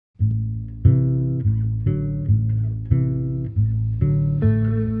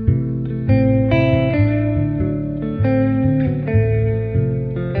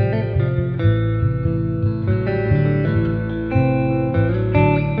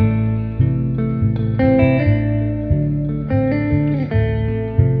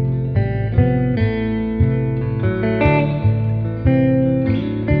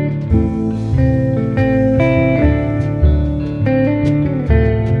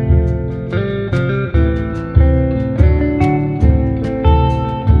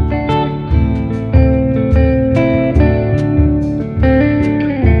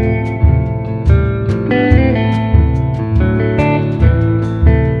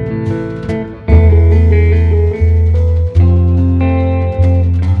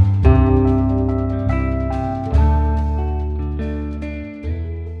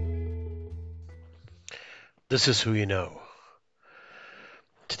This is Who You Know.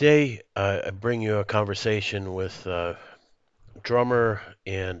 Today, I bring you a conversation with drummer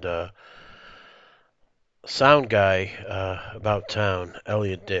and sound guy about town,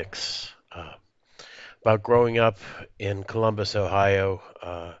 Elliot Dix, about growing up in Columbus, Ohio,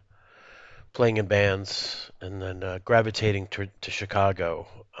 playing in bands, and then gravitating to Chicago,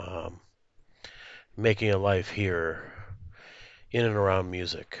 making a life here in and around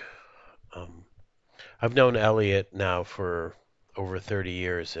music. Um, I've known Elliot now for over 30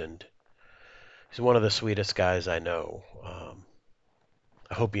 years, and he's one of the sweetest guys I know. I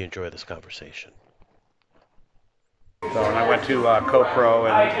hope you enjoy this conversation. So, and I went to CoPro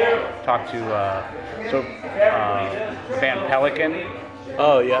and talked to the band Pelican.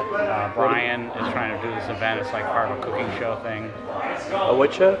 Oh, yeah. Brian is trying to do this event. It's like part of a cooking show thing. A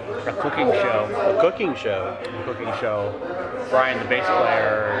what show? A cooking show. A cooking show. Cooking show. Brian, the bass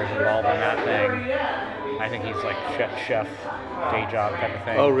player, is involved in that thing. I think he's like chef, day job type of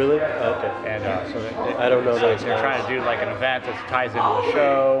thing. Oh, really? Okay. And I don't know those they're trying to do like an event that ties into the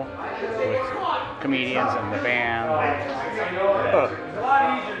show with comedians and the band.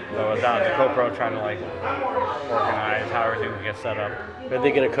 So I was out at the CoPro trying to like organize how everything would get set up. Are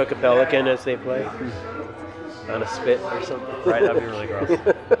they going to cook a pelican as they play? On a spit or something? Right, that'd be really gross.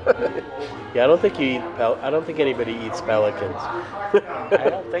 Yeah, I don't think you eat I don't think anybody eats pelicans. I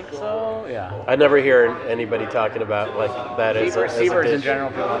don't think so. Yeah. I never hear anybody talking about like that as a Seabirds dish. in general,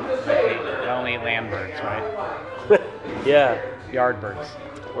 people they only eat land birds, right? Yeah, Yard birds.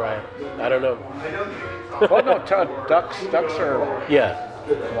 right. I don't know. Well, no, ducks are Yeah.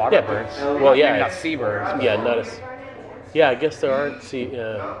 water Yeah. birds. Well, yeah. Maybe not seabirds. But Yeah, not as. Yeah, I guess there aren't.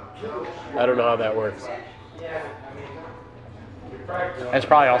 I don't know how that works. It's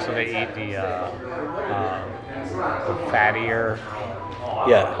probably also they eat the fattier,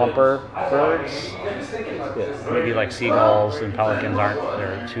 Yeah. plumper birds. Yeah. Maybe like seagulls and pelicans aren't.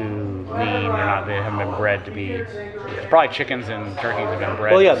 They're too lean. They haven't been bred to be. Probably chickens and turkeys have been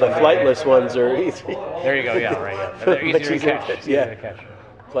bred. Well, yeah, to the some flightless ones are easy. There you go. Yeah, right. Yeah, they're Much easier to easier catch. to- Easier yeah. to catch.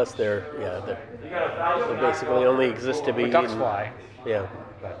 Plus, they basically only exist to be But ducks eaten. fly. Yeah.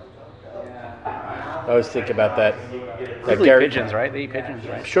 I always think about that. People eat Gary- pigeons, right? They eat pigeons,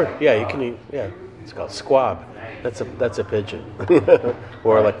 right? Sure. Yeah, you can eat. Yeah, it's called squab. That's a pigeon,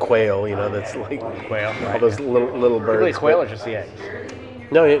 or like quail. That's like Quail, all right? those little birds. Really, quail but- or just the eggs?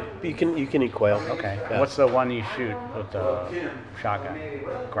 No, you can eat quail. Okay. Yeah. What's the one you shoot with the shotgun?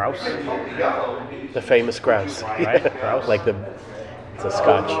 Grouse? The famous grouse? Right, grouse. Like it's a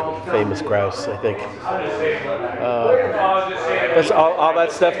Scotch famous grouse, I think. That's all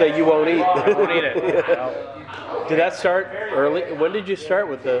that stuff that you won't eat. I won't eat it. No. Did that start early? When did you start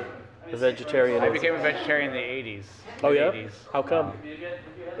with the vegetarian? I became a vegetarian in the 80s. Oh yeah? 80s. How come?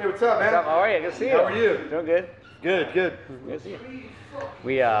 Hey, what's up, man? How are you? Good to see you. How are you? Doing good. Good, good. Good to see you.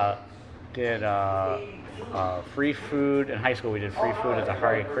 We did free food in high school. We did free food at the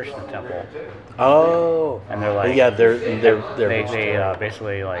Hare Krishna temple, Oh. and they're like, yeah, they're they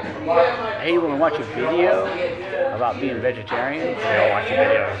basically like, hey, you want to watch a video about being vegetarian? They all watch the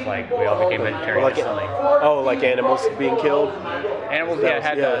video. It's like we all became vegetarian like instantly. like animals being killed. Animals,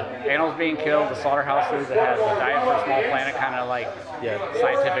 animals being killed, the slaughterhouses that had the Diet for a Small Planet kind of like Yeah.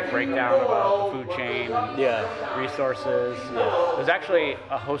 scientific breakdown about the food chain and Yeah. resources. It was actually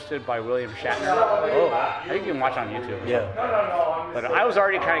hosted by William Shatner. Oh. I think you can watch on YouTube. Yeah. But I was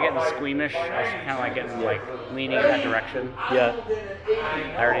already kind of getting squeamish. I was kind of like getting like leaning in that direction. Yeah.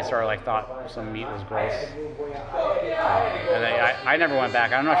 I already sort of like thought some meat was gross. And I never went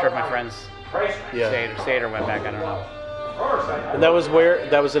back. I'm not sure if my friends Yeah. stayed or went back. I don't know. And that was where?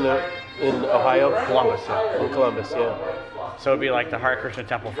 That was in Ohio. Columbus, yeah. In Columbus, yeah. So it'd be like the Hare Krishna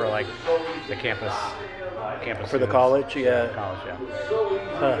temple for like the campus For the students. college, yeah. College, yeah.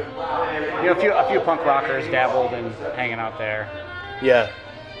 Huh. A few punk rockers dabbled in hanging out there. Yeah.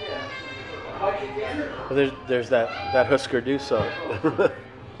 Well, there's that Husker Du song, the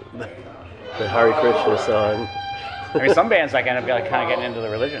Hare Krishna song. I mean, some bands like ended up like kind of getting into the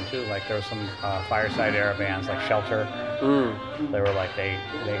religion too. Like there was some Fireside era bands like Shelter. They were like they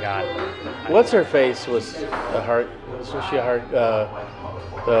got. What's her face was a heart? Was she a heart?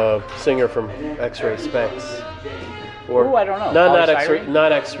 The singer from X-Ray Specs. Or Ooh, I don't know. No, not Polly X-Ray. Styrene?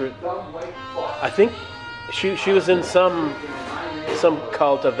 Not X-Ray. I think she was in some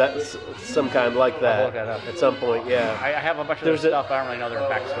cult of that, some kind like I'll that. look that up. At some point, yeah. I have a bunch of There's their a- stuff. I don't really know their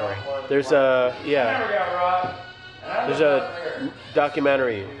backstory. There's a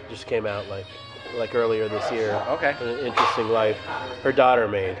documentary just came out like earlier this year. Okay. An Interesting Life. Her daughter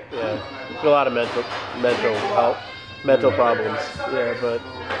made. Yeah. A lot of mental problems. Yeah, but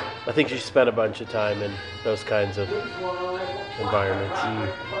I think you spent a bunch of time in those kinds of environments.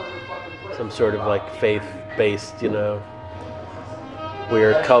 Some sort of like faith-based,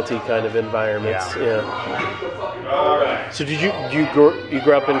 weird culty kind of environments. Yeah. So did you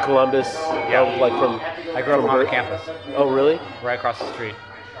grew up in Columbus? Yeah. Like from. I grew up on the Ber- campus, Oh, really? right across the street.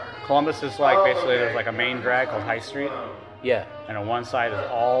 Columbus is like basically there's like a main drag called High Street, Yeah. and on one side is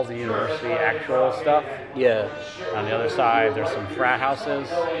all the university actual stuff. Yeah. On the other side, there's some frat houses,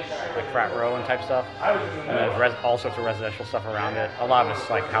 like frat row and type stuff, and there's all sorts of residential stuff around it. A lot of it's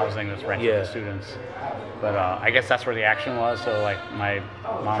like housing that's rented Yeah. to students. But I guess that's where the action was. So like my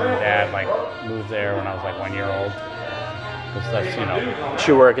mom and dad like moved there when I was like 1 year old. Because that's Did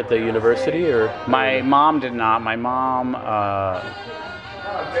you work at the university or? my mom did not. My mom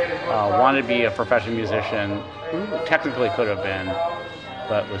wanted to be a professional musician. Technically could have been,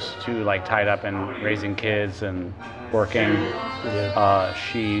 but was too like tied up in raising kids and working. Yeah.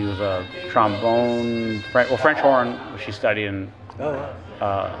 She was a trombone, French horn. She studied in Oh,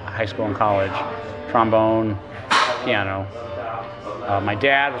 wow. high school and college, trombone, piano. My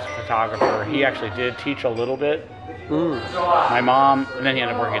dad was a photographer. He actually did teach a little bit. My mom, and then he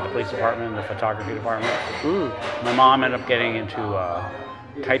ended up working at the police department in the photography department. My mom ended up getting into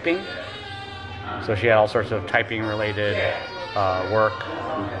typing. So she had all sorts of typing related work.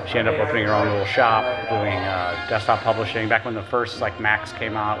 She ended up opening her own little shop, doing desktop publishing. Back when the first like Macs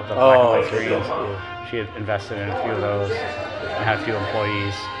came out with the black and white screens, she had invested in a few of those and had a few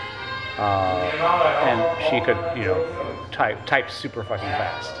employees. And she could, type super fucking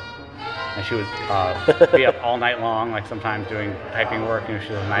fast. And she would be up all night long, like sometimes doing typing work. She was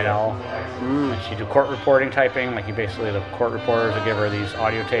a night owl. And she'd do court reporting typing, like the court reporters would give her these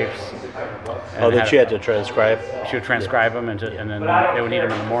audio tapes. And That she had to transcribe. She would transcribe them, and then they would need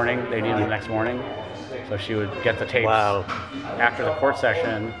them in the morning. They needed them the next morning. So she would get the tapes. Wow. After the court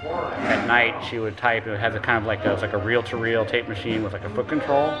session, at night she would type. It had kind of like it was like a reel-to-reel tape machine with like a foot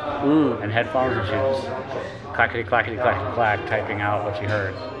control and headphones, and she would just clackety clackety clackety clack typing out what she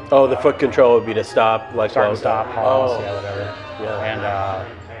heard. Oh, the foot control would be to stop, like Start while- and stop, pause, Oh, whatever. yeah.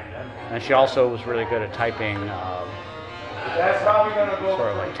 And she also was really good at typing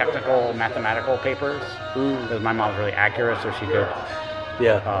sort of like technical mathematical papers. Because my mom was really accurate, so she could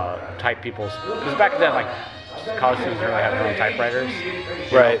Yeah. type people's. Because back then, like college students didn't really have their own typewriters.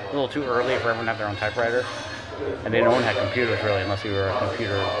 Right. A little too early for everyone to have their own typewriter, and no one had computers really, unless you were a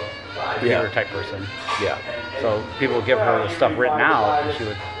computer type person. Yeah. So people would give her the stuff written out, and she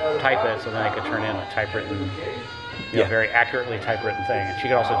would type it, so then they could turn in a typewritten, Yeah. very accurately typewritten thing. And she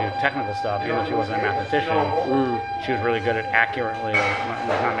could also do technical stuff, even though she wasn't a mathematician. She was really good at accurately,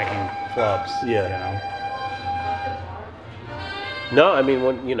 not making flubs. Yeah. No, I mean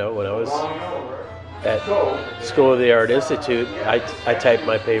when I was at School of the Art Institute, I typed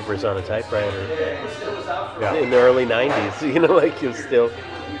my papers on a typewriter in the early '90s. Like it was still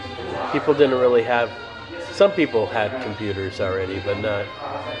people didn't really have. Some people had computers already, but not.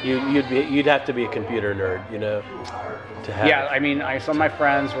 You'd have to be a computer nerd, to have. Yeah, I mean, some of my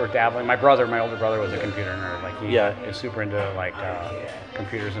friends were dabbling. My older brother, was a computer nerd. Like he was super into like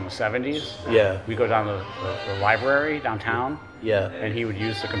computers in the '70s. Yeah. We go down to the library downtown. Yeah. And he would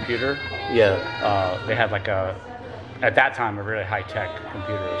use the computer. Yeah. They had like at that time, a really high-tech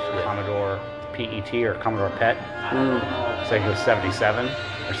computers, Commodore PET or Commodore PET. So he was 77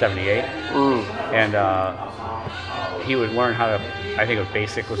 or 78. And he would learn how to, I think it was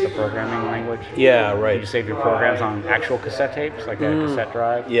BASIC was the programming language. Yeah, right. You save your programs on actual cassette tapes, like a cassette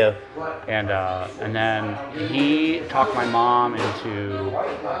drive. Yeah. And then he talked my mom into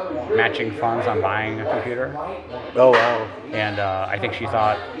matching funds on buying a computer. Oh, wow. And I think she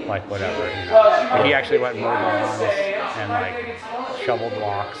thought, like, whatever, But he actually went and mowed lawns and, like, shoveled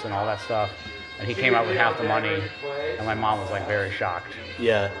walks and all that stuff. And he came out with half the money, and my mom was, like, very shocked.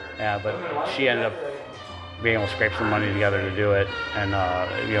 Yeah. Yeah, but she ended up being able to scrape some money together to do it. And,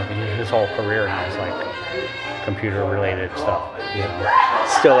 his whole career now is, like, computer-related stuff.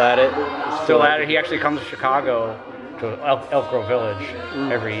 Still at it? Still at it. He actually comes to Chicago, to Elk Grove Village,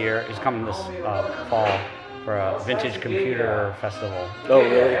 every year. He's coming this fall for a vintage computer festival. Oh,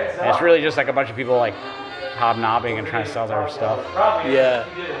 really? And it's really just like a bunch of people like hobnobbing and trying to sell their stuff. Yeah.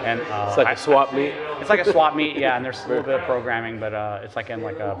 And It's like a swap meet. It's like a swap meet, yeah. And there's a little bit of programming, but it's like in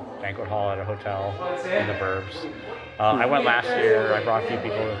like a banquet hall at a hotel in the burbs. I went last year. I brought a few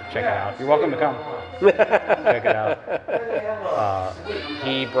people to check it out. You're welcome to come. Check it out.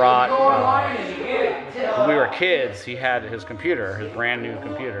 He brought. When we were kids, he had his computer, his brand new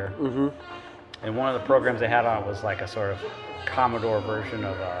computer. and one of the programs they had on was like a sort of Commodore version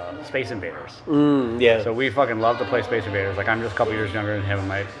of Space Invaders. Yeah. So we fucking love to play Space Invaders. Like, I'm just a couple years younger than him, and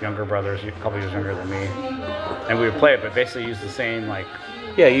my younger brother's a couple years younger than me. And we would play it, but basically use the same, like,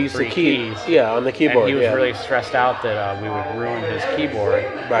 Yeah, you used the 3 keys. keys. Yeah, on the keyboard. And he was yeah. really stressed out that we would ruin his keyboard.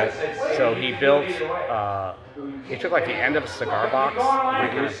 Right. So he built, he took like the end of a cigar box, and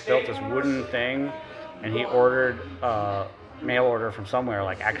he kind of built this wooden thing, and he ordered, mail order from somewhere,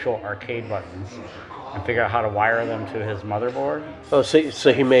 like actual arcade buttons, and figured out how to wire them to his motherboard. Oh,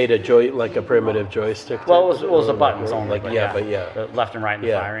 so he made a like a primitive joystick. Well, type? it was the buttons only. Like, but yeah, the left and right and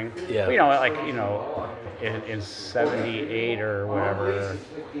Yeah, firing. yeah. But, in 78 or whatever,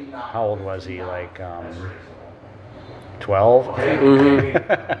 how old was he? Like 12?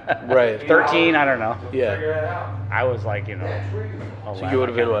 Right. 13? I don't know. Yeah. I was like, 11. So you would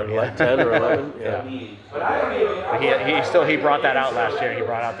have been what, like 10 or 11? Yeah. But he brought that out last year. He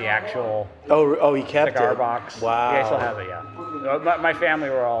brought out the actual Oh, he kept cigar it. box. Wow. Yeah, I still have it. Yeah. My family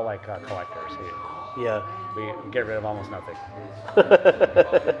were all like collectors. Yeah. We get rid of almost nothing.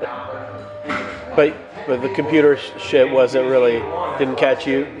 But the computer shit didn't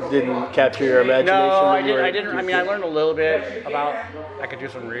capture your imagination. No, when you were- I didn't. I mean, I learned a little bit about. I could do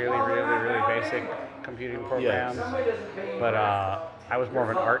some really, really, really basic computing programs, but I was more of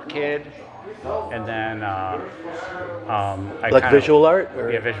an art kid, and then I like kind visual art?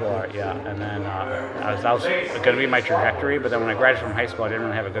 Or? Yeah, visual art. Yeah, and then that was going to be my trajectory. But then when I graduated from high school, I didn't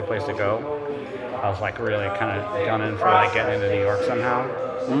really have a good place to go. I was like really kind of gunning for like getting into New York somehow,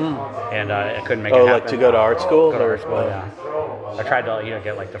 and I couldn't make it happen. Like to go to art school? Go to art school, yeah. I tried to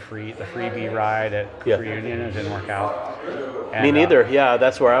get like the freebie ride at Cooper Union, and it didn't work out. And, Me neither. Yeah,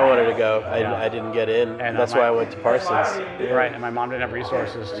 that's where I wanted to go. Yeah. I didn't get in. And, that's why I went to Parsons. Yeah. Right, and my mom didn't have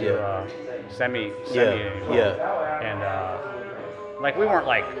resources to send me anywhere. Yeah. And like we weren't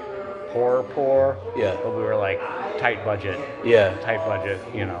like poor. Yeah. But we were like tight budget. Yeah. Tight budget,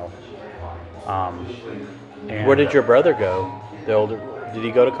 And Where did your brother go? Did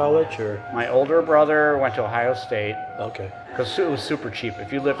he go to college or? My older brother went to Ohio State Okay. because it was super cheap.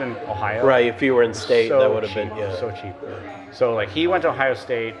 If you lived in Ohio, Right. If you were in state, so that would have cheap, been so cheap. So like he went to Ohio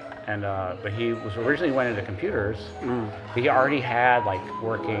State, and but he was originally went into computers. But he already had like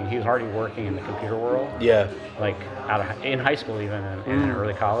he was already working in the computer world. Yeah. Like in high school, even in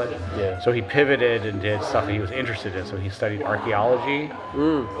early college. Yeah. So he pivoted and did stuff that he was interested in. So he studied archaeology.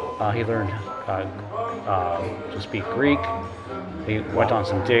 He learned to speak Greek. He went on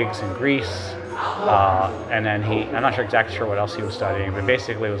some digs in Greece. And then I'm not exactly sure what else he was studying, but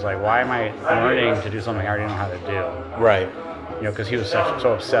basically it was like, why am I learning to do something I already know how to do? Right. Because he was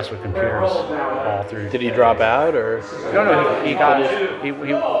so obsessed with computers all through. Did he drop out or? No, he got. He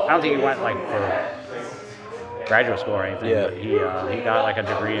I don't think he went like for graduate school or anything. Yeah. But he got like a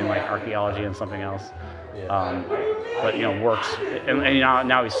degree in like archaeology and something else. Yeah. But works and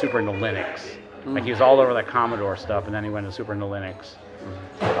now he's super into Linux. Like he was all over that Commodore stuff, and then he went super into Linux.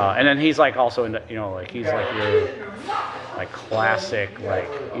 And then he's like also into like he's like your like classic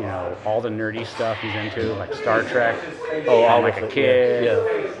all the nerdy stuff he's into, like Star Trek. Oh, all like of a it, kid.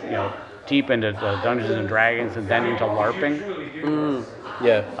 yeah. Deep into Dungeons and Dragons, and then into LARPing.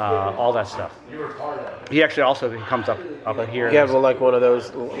 Yeah. All that stuff. He actually also comes up here. He had like one of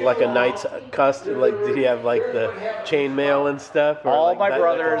those, like a knight's custom. Like, did he have like the chainmail and stuff? Or All like my that,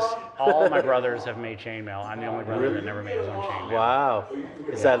 brothers, all my brothers have made chainmail. I'm the only brother that never made his own chainmail. Wow.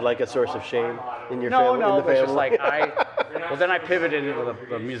 Is that like a source of shame in your No, family? in the but it's just family? like well, then I pivoted into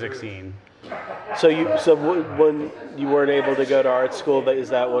the music scene. So when you weren't able to go to art school, is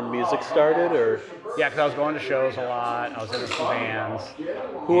that when music started, or? Yeah, because I was going to shows a lot. I was in some bands.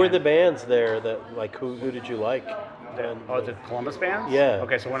 Who were the bands there that who did you like? The Columbus bands? Yeah.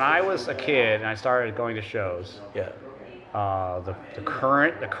 Okay, so when I was a kid and I started going to shows, Yeah. the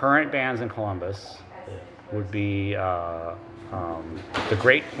current bands in Columbus would be the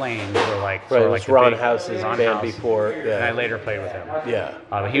Great Plains were like Right, sort it of was like the Ron big- House's Ron band House. before. And I Yeah. later played with him. Yeah.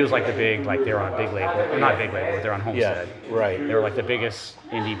 But he was like the big, like they were on a big label. Well, not big label, but they're on Homestead. Yeah. Right. They were like the biggest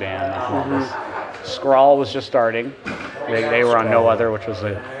indie band in Columbus. Scrawl was just starting. They were on No Other, which was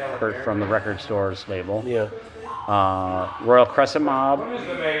a Kurt from the Record Stores label. Yeah. Royal Crescent Mob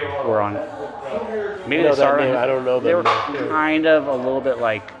were on. Maybe I know they started. that name. I don't know They them. were kind of a little bit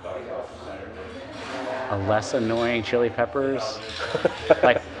like a less annoying Chili Peppers.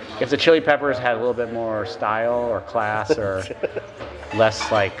 Like if the Chili Peppers had a little bit more style or class or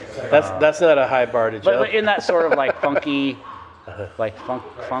less like. That's not a high bar to jump. But in that sort of like funky, like funk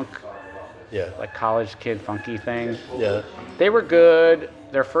Yeah. like college kid funky thing. Yeah. They were good.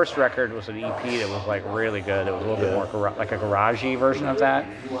 Their first record was an EP that was like really good. It was a little bit more like a garagey version of that.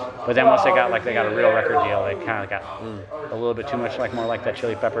 But then once they got a real record deal, they kind of got a little bit too much more like that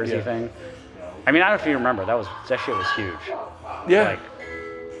Chili Peppers-y thing. I mean, I don't know if you remember, that shit was huge. Yeah. Like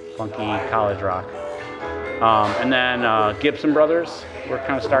funky college rock. And then Gibson Brothers were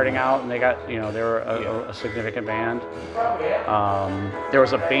kind of starting out, and they got, they were a significant band. There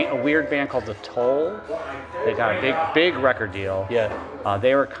was a weird band called The Toll. They got a big record deal. Yeah.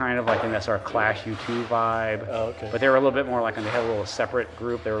 They were kind of like in that sort of Clash U2 vibe. Oh, okay. But they were a little bit more like, they had a little separate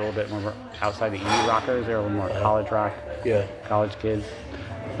group. They were a little bit more outside the indie rockers. They were a little more college rock. Yeah. College kids.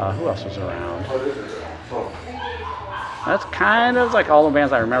 Who else was around? That's kind of like all the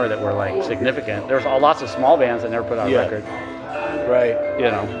bands I remember that were like significant. There was lots of small bands that never put out a record. Right.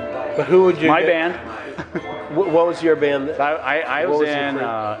 But who would you? My band. What was your band? I was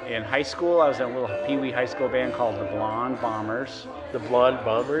in high school. I was in a little pee-wee high school band called the Blonde Bombers. The Blonde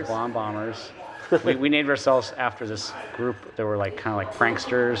Bombers. Blonde Bombers. we named ourselves after this group. They were like kind of like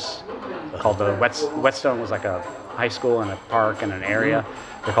pranksters. Called the Whetstone was like a high school and a park and an area.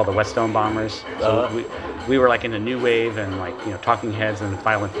 They're called the Whetstone Bombers. So we were like in the new wave and like Talking Heads and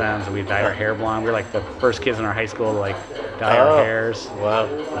Violent Femmes, and we dyed our hair blonde. We were like the first kids in our high school to like dye our hairs. Wow.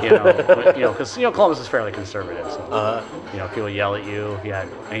 Because Columbus is fairly conservative. So people yell at you if you had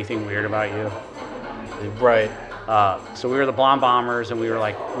anything weird about you. Right. So we were the Blonde Bombers, and we were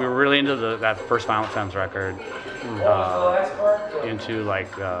really into that first Violent Femmes record. Into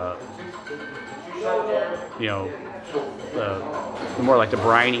like the more like the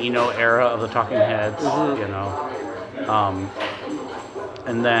Brian Eno era of the Talking Heads,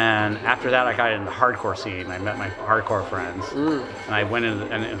 and then after that I got into the hardcore scene. I met my hardcore friends, and I went in,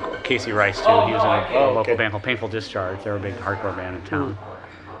 and Casey Rice too. He was in a local band called Painful Discharge. They were a big hardcore band in town,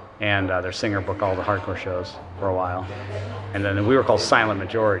 and their singer booked all the hardcore shows for a while, and then we were called Silent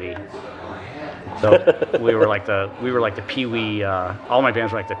Majority. So we were like the Pee-wee. All my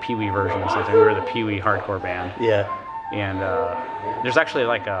bands were like the Pee-wee version or something. We were the Pee-wee hardcore band. Yeah. And there's actually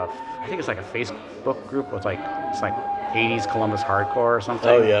I think it's like a Facebook group with it's like 80s Columbus hardcore or something.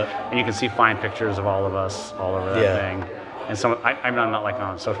 Oh yeah. And you can see fine pictures of all of us all over that thing. And I'm not like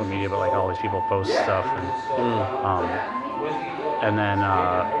on social media, but like all these people post stuff. And then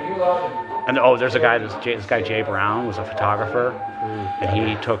there's a guy. This guy Jay Brown was a photographer, and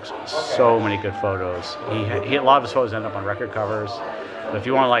he took so many good photos. He a lot of his photos end up on record covers. But if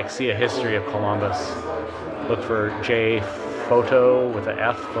you want to like see a history of Columbus, look for J Photo with an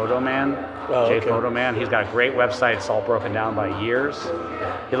F, Photo Man. J Photo Man. He's got a great website. It's all broken down by years.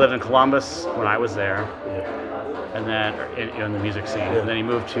 He lived in Columbus when I was there, and then in the music scene. And then he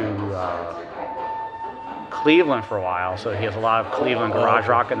moved to Cleveland for a while. So he has a lot of Cleveland garage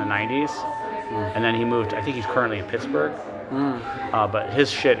rock in the 90s. And then he moved. I think he's currently in Pittsburgh. But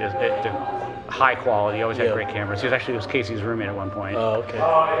his shit is high quality. He always had great cameras. He was Casey's roommate at one point. Oh, okay.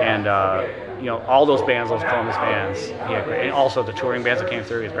 And all those bands, those Columbus bands, he had great. And also the touring bands that came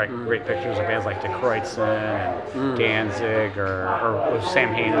through. He has great pictures of bands like De Kreutzen and Danzig or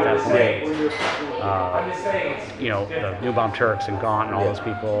Sam Hain at that point. The New Bomb Turks and Gaunt and all those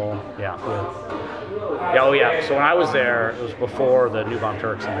people. Yeah. Oh yeah. So when I was there, it was before the New Bomb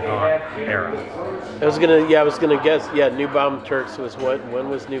Turks and the Gaunt era. I was gonna guess. Yeah, New Bomb Turks was what? When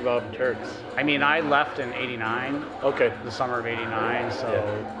was New Bomb Turks? I mean, I left in '89. Okay. The summer of '89. So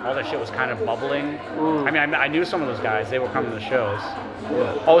all that shit was kind of bubbling. I mean, I knew some of those guys. They were coming to the shows.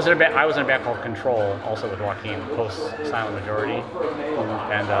 Yeah. I was in a band called Control, also with Joaquin, post Silent Majority,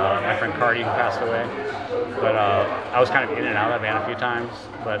 and my friend Cardi, who passed away. But I was kind of in and out of that band a few times.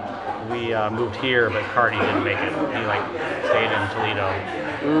 But we moved here, but Cardi didn't make it. He stayed in Toledo.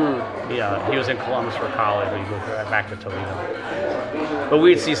 He was in Columbus for college, but he moved back to Toledo. But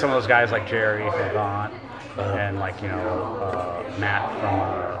we'd see some of those guys like Jerry from Gaunt, and Matt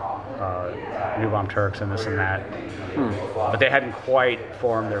from New Bomb Turks and this and that. But they hadn't quite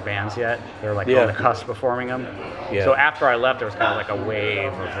formed their bands yet. They were on the cusp of forming them. Yeah. So after I left, there was kind of like a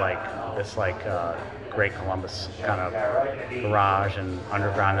wave of this great Columbus kind of garage and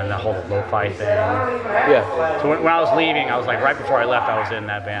underground and the whole lo-fi thing. Yeah. So when I was leaving, I was like, right before I left, I was in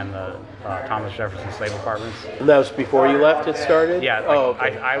that band, the Thomas Jefferson Slave Apartments. And that was before you left it started? Yeah.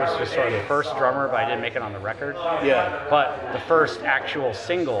 I was just sort of the first drummer, but I didn't make it on the record. Yeah. But the first actual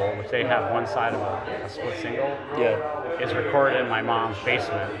single, which they have one side of a split single, is recorded in my mom's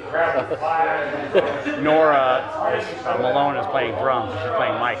basement. Nora Malone is playing drums, and she's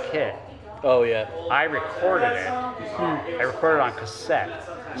playing my kit. Oh yeah. I recorded it. I recorded it on cassette,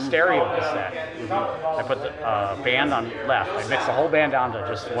 stereo cassette. I put the band on left. I mixed the whole band down to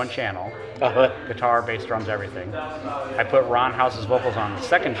just one channel. Uh-huh. Guitar, bass, drums, everything. I put Ron House's vocals on the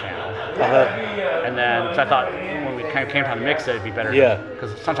second channel. Uh-huh. And then, cause I thought when we came time to mix it, it'd be better. Yeah.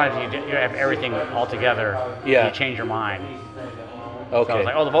 Because sometimes you have everything all together. Yeah. You change your mind. Okay. So I was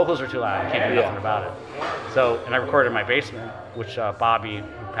like, oh, the vocals are too loud. I can't do nothing about it. So, and I recorded in my basement, which Bobby,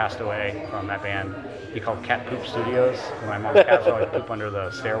 who passed away from that band, he called Cat Poop Studios. And my mom's cats always poop under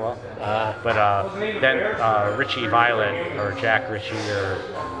the stairwell. But then Richie Violet, or Jack Ritchie, or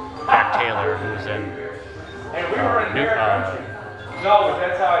Jack Taylor, who's in No,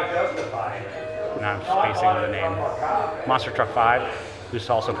 that's how I justify it. now I'm spacing on the name, Monster Truck 5, who's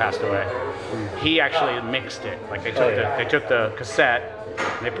also passed away. He actually mixed it. Like they took the cassette,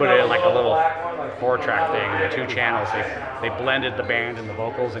 and they put it in like a little 4-track thing, and the 2 channels. They blended the band and the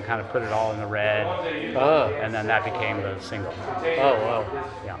vocals and kind of put it all in the red, and then that became the single. Oh wow.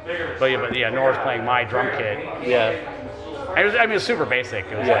 Yeah. But yeah, Nora's playing my drum kit. Yeah. It was super basic.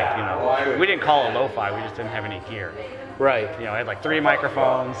 It was like, you know, we didn't call it lo-fi. We just didn't have any gear. Right. You know, I had like 3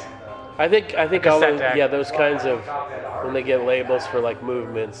 microphones. I think all cassette those, deck. those kinds of, when they get labels for like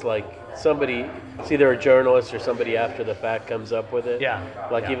movements, like somebody, it's either a journalist or somebody after the fact comes up with it. Yeah.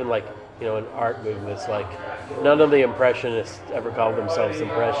 Like Yeah. even like, you know, in art movements, like none of the impressionists ever called themselves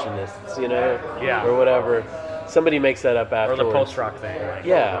impressionists, you know? Yeah. Or whatever. Somebody makes that up Or afterwards. the post-rock thing. Like,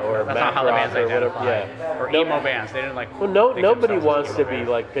 Yeah, or that's math not how the rock bands or whatever. identify. Yeah. Or emo bands. They didn't like. Well, think nobody themselves wants as to emo be bands.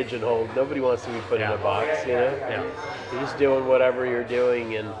 like pigeonholed. Nobody wants to be put in Yeah. a box, you know? Yeah. You're just doing whatever you're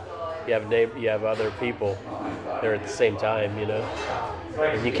doing, and you have other people there at the same time, you know.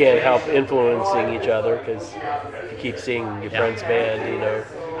 And you can't help influencing each other because you keep seeing your friend's band, you know.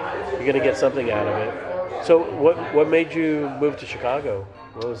 You're gonna get something out of it. So what made you move to Chicago?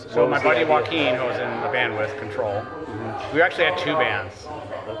 So my buddy Joaquin, who was in the band with Control, we actually had 2 bands.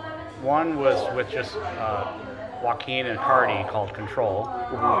 One was with just Joaquin and Cardi called Control,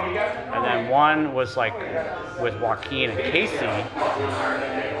 and then one was like with Joaquin and Casey,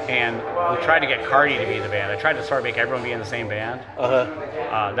 and we tried to get Cardi to be in the band. I tried to sort of make everyone be in the same band.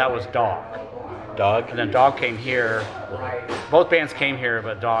 That was Dog. Dog. And then Dog came here. Both bands came here,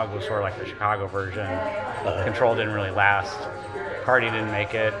 but Dog was sort of like the Chicago version. Control didn't really last. Cardi didn't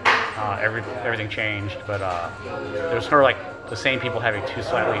make it. Everything changed, but it was sort of like the same people having 2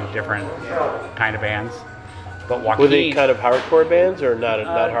 slightly different kind of bands. But Joaquin, Were they kind of hardcore bands or not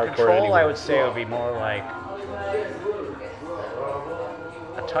hardcore Control, anymore? I would say, would be more like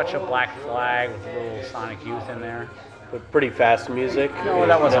a touch of Black Flag with a little Sonic Youth in there. But pretty fast music. No,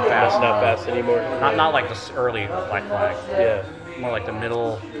 that wasn't fast. Not fast anymore. Not like the early Black Flag. Yeah. More like the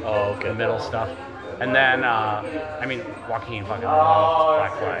middle. Oh, okay. The middle stuff. And then, Joaquin fucking loved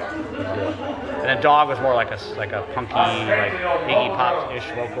Black Flag. And then Dog was more like a punky, like Iggy Pop-ish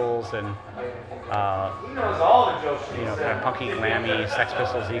vocals and, kind of punky, glammy, Sex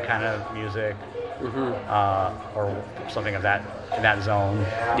Pistols-y kind of music. Or something of that, in that zone.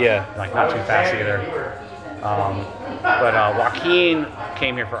 Yeah. Like not too fast either. But Joaquin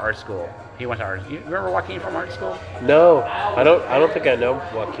came here for art school. He went to art. You remember Joaquin from art school? No, I don't think I know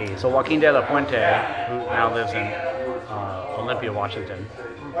Joaquin. So Joaquin de la Puente, who now lives in Olympia, Washington,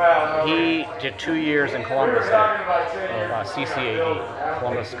 he did 2 years in Columbus at CCAD,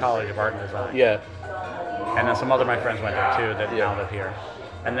 Columbus College of Art and Design. Yeah. And then some other of my friends went there too that now live here.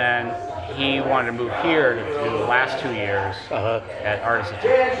 And then he wanted to move here to do the last 2 years at Art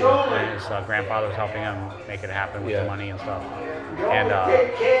Institute. And his grandfather was helping him make it happen with the money and stuff. And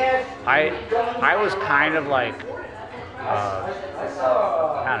I was kind of like,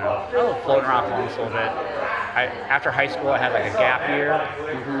 I don't know, floating around Columbus a little bit. After high school, I had like a gap year.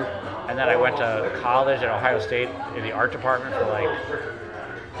 And then I went to college at Ohio State in the art department for like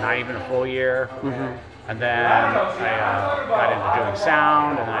not even a full year. And then I got into doing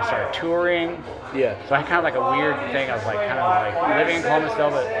sound, and then I started touring. Yeah. So I had kind of like a weird thing. I was like kind of like living in Columbus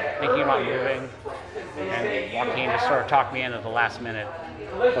still, but thinking about moving. And Joaquin just sort of talked me in at the last minute.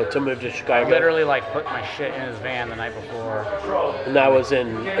 Oh, to move to I Chicago. literally like put my shit in his van the night before. And that was in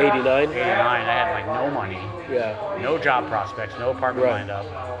 '89. 89. I had like no money, Yeah. no job prospects, no apartment Right. lined up.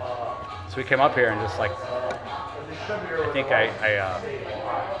 So we came up here and just like, I think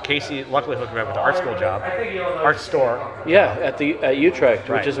Casey luckily hooked me up with the art school job, art store. Yeah, at Utrecht,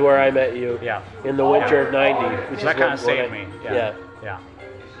 Right. which is where I met you. Yeah. In the winter of '90, which So that is kind of when saved I- me. Yeah. Yeah.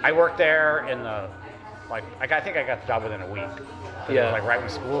 I worked there in the, like, I think I got the job within a week. It Yeah. was like right when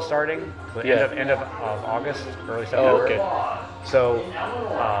school was starting, the Yeah. end of August, early September. Oh, okay. So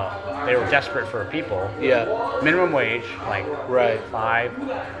they were desperate for people. Yeah. Minimum wage, like Right.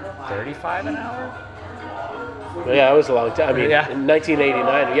 $5.35 an hour. Well, yeah, that was a long time. I mean, Yeah. in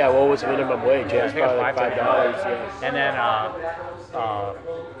 1989, yeah, what was minimum wage? Yeah, I it's think it probably was like $5. Yeah. And then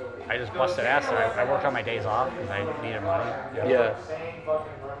I just busted ass. And I worked on my days off because I needed money. Yeah.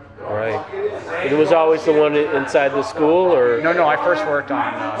 Right. And it was always the one inside the school, or No, I first worked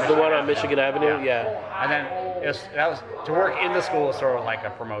on the one on Michigan Avenue? Yeah. And then that was to work in the school was sort of like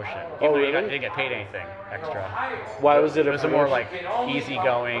a promotion. Oh, Even though you really? didn't get paid anything extra. Why was it It a was a more promotion? like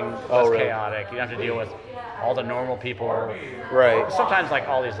easygoing, Oh, less really? chaotic. You didn't have to deal with all the normal people. Right. Sometimes like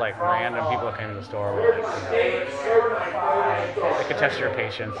all these like random people that came to the store were like, they could test your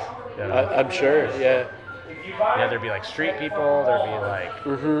patience. You know? I'm sure, yeah. Yeah, there'd be like street people, there'd be like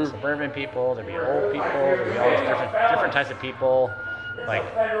suburban people, there'd be old people, there'd be all these different types of people. Like,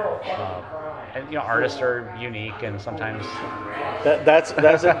 and you know, artists are unique, and sometimes. That's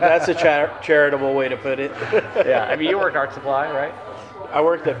a charitable way to put it. Yeah, I mean, you worked art supply, right? I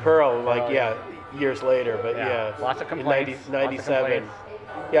worked at Pearl, years later, but Yeah. yeah. Lots of complaints, In lots of 97. complaints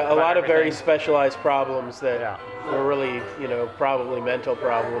Yeah, a about lot of very everything. specialized problems that Yeah. were really, probably mental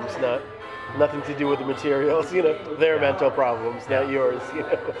problems, nothing to do with the materials, their mental problems, not yours,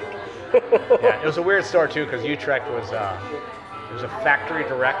 Yeah, it was a weird store too because Utrecht was it was a factory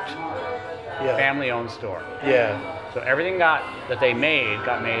direct, Yeah. family-owned store. Yeah. So everything got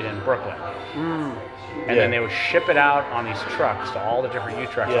made in Brooklyn. And Yeah. then they would ship it out on these trucks to all the different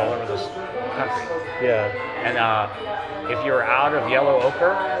Utrechts Yeah. all over this country. Yeah. And if you were out of yellow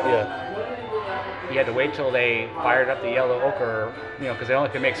ochre, Yeah. you had to wait till they fired up the yellow ochre, because they only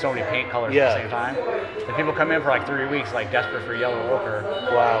could make so many paint colors Yeah. at the same time. And people come in for like 3 weeks, like desperate for yellow ochre.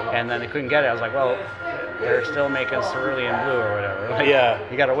 Wow. And then they couldn't get it. I was like, well, they're still making cerulean blue or whatever. Like, Yeah.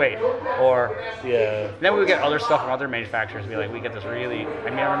 You gotta wait. Or Yeah. then we would get other stuff from other manufacturers. Be like, we get this really. I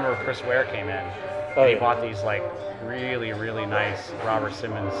remember Chris Ware came in. Oh, And he yeah. bought these like really, really nice Robert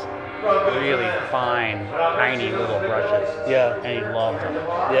Simmons, really fine, tiny little brushes. Yeah. And he loved them.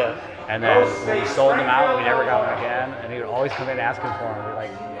 Yeah. And then when we sold them out, we never got them again. And he would always come in asking for them. We're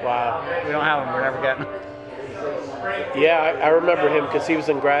like, Wow. we don't have them. We're never getting them. Yeah, I remember him because he was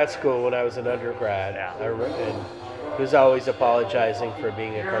in grad school when I was an undergrad. Yeah. And he was always apologizing for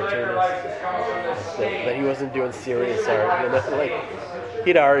being a cartoonist, that he wasn't doing serious art. Like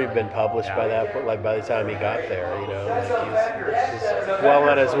he'd already been published by that point. Like by the time he got there, like he's well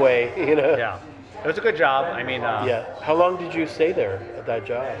on his way. Yeah. It was a good job. Yeah. How long did you stay there at that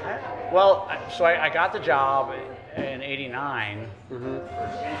job? Well, so I got the job in '89,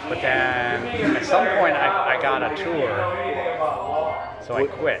 but then at some point I got a tour, so I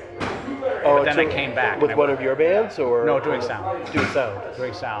quit. Oh, But then I came back. with and I one of your bands, or No, doing sound. Doing sound.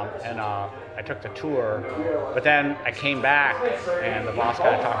 Doing sound, and I took the tour, but then I came back, and the boss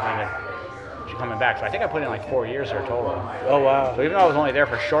kind of talked me into coming back. So I think I put in like 4 years there total. Oh wow. So even though I was only there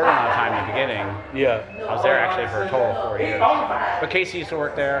for a short amount of time in the beginning, Yeah. I was there actually for a total of 4 years. But Casey used to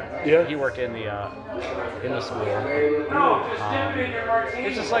work there. Yeah. He worked in the school.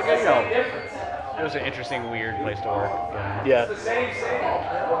 It's just like it was an interesting, weird place to work. Yeah.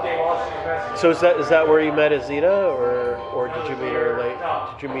 So is that where you met Azita, or did you meet her late?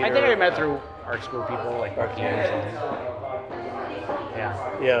 Did you meet I her? think I met through art school people like Marquis or something.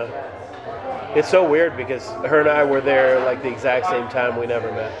 Yeah. Yeah. It's so weird because her and I were there like the exact same time. We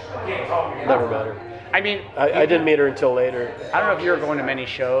never met. Never met her. I mean, I didn't meet her until later. I don't know if you were going to many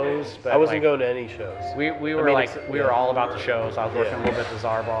shows, but I wasn't like, going to any shows. We were mean, like it's- we yeah. were all about the shows. I was working Yeah. a little bit at the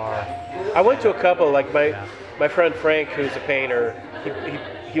Czar Bar. I went to a couple. Like my friend Frank, who's a painter,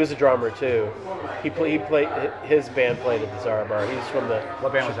 he was a drummer too. He played his band played at the Czar Bar. He's from the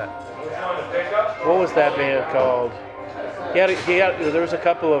What band was that? what was that band called? There was a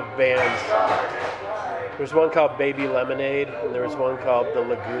couple of bands. There was one called Baby Lemonade, and there was one called the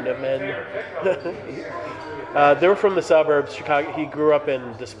Laguna Men. They were from the suburbs, Chicago. He grew up in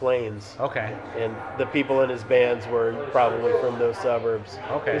Des Plaines, Okay. and the people in his bands were probably from those suburbs.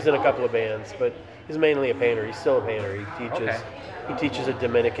 Okay. He was in a couple of bands, but he's mainly a painter. He's still a painter. Okay. He teaches at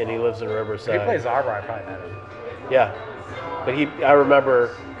Dominican. He lives in If Riverside. he plays Czar Bar, I probably met him. Yeah, but I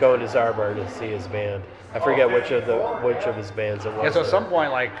remember going to Zarbar to see his band. I forget which of his bands it was. Yeah, so at some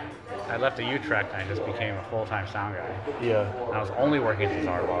point, like, I left the Utrecht and I just became a full-time sound guy. Yeah. And I was only working at the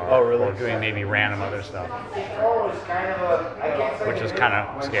Czar Bar. Oh, really? Or doing maybe random other stuff. Which is kind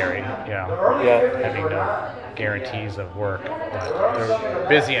of scary, Yeah. having no guarantees of work. But they're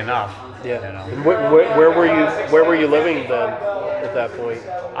busy enough, Yeah. you know. And where were you living then at that point?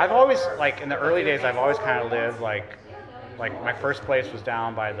 I've always, like, in the early days, I've always kind of lived, like, like my first place was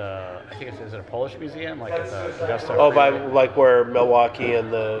down by the, I think is it a Polish museum, like at the Augusta. Oh, by Freeway. like where Milwaukee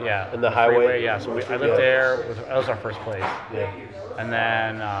and the highway. Freeway, yeah. So I lived there. That was our first place. Yeah. And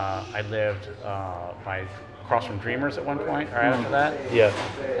then I lived by across from Dreamers at one point, right after that. Yeah.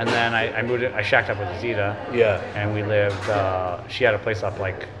 And then I moved it. I shacked up with Zita. Yeah. And we lived. She had a place up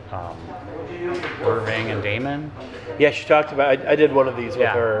like Irving and Damon. Yeah, she talked about. I did one of these with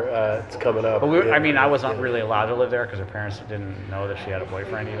Yeah. her. It's coming up. But Yeah. I mean, I wasn't really allowed to live there because her parents didn't know that she had a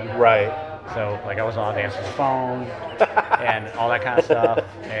boyfriend even. Right. So like I wasn't allowed to answer the phone and all that kind of stuff.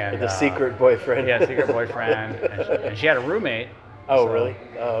 And The secret boyfriend. Yeah, secret boyfriend. And she had a roommate. Oh, so, really?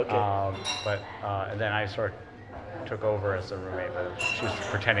 Oh, okay. And then I sort of took over as the roommate, but she was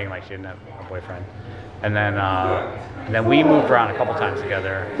pretending like she didn't have a boyfriend. And then we moved around a couple times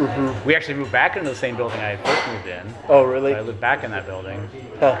together. Mm-hmm. We actually moved back into the same building I had first moved in. Oh, really? So I lived back in that building.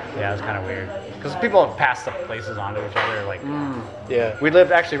 Huh. Yeah, it was kind of weird because people have passed the places on to each other. Like Yeah. we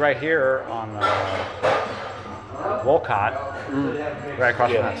lived actually right here on Wolcott, right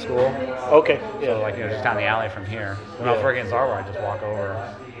across from that school. Okay. Yeah. So like just down the alley from here. When I was working at Zarwar, I'd just walk over.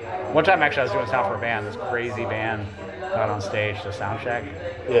 One time actually I was doing sound for a band, this crazy band got on stage to sound check.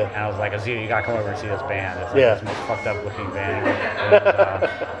 Yeah. And I was like, Azita, you gotta come over and see this band. It's like this most fucked up looking band.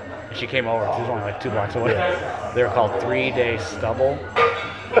 And she came over, she was only like 2 blocks away. They were called 3 Day Stubble.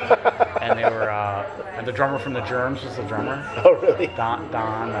 And they were, and the drummer from the Germs was the drummer. Oh, really? Don,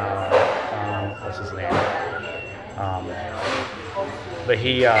 what's his name? But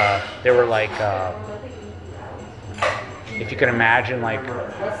they were like, if you can imagine, like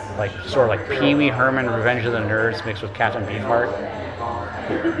sort of like Pee Wee Herman, Revenge of the Nerds mixed with Captain Beefheart.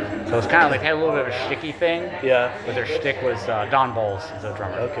 So it's kind of like had a little bit of a shticky thing. Yeah. But their shtick was Don Bowles is the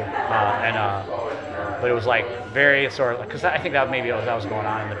drummer. Okay. But it was like very sort of like, because I think that maybe that was going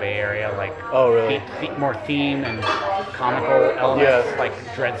on in the Bay Area, like Oh, really? more theme and comical elements, Yeah. like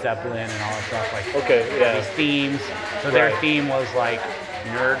Dred Zeppelin and all that stuff. Like Okay. Yeah. these themes. So their Right. theme was like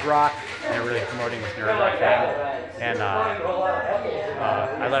nerd rock. They're really promoting this nerd rock thing. And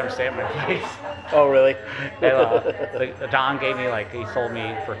I let him stay at my place. Oh, really? And Don gave me he sold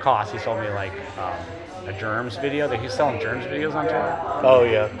me for cost. He sold me a Germs video. He's selling Germs videos on tour. Oh,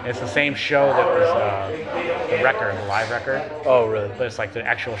 yeah. It's the same show that was the record, the live record, Oh, really? but it's like the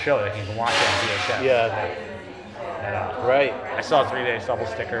actual show that you can watch it on VHS. Yeah. And, Right. I saw 3 Day Stubble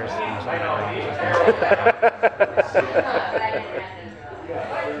stickers. And some of my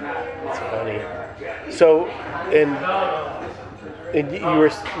It's funny. So, and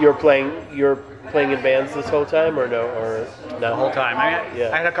you're playing in bands this whole time, or no, or the not? whole time. I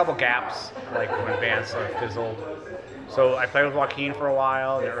Yeah. had a couple gaps, like when bands sort of fizzled. So I played with Joaquin for a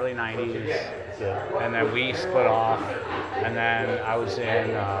while in the early 90s. Yeah. And then we split off, and then I was in.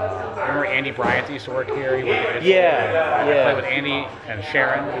 Remember Andy Bryant used to work here? He worked at Yeah. I played with Yeah. Andy and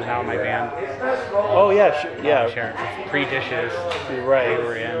Sharon, who's now in my band. Oh, yeah. Yeah. Sharon, pre-Dishes. You're right. We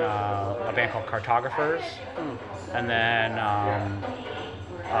were in a band called Cartographers, and then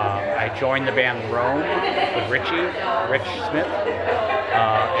I joined the band Rome with Rich Smith,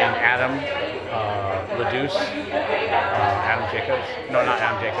 and Adam LaDuce, Adam Jacobs. No, not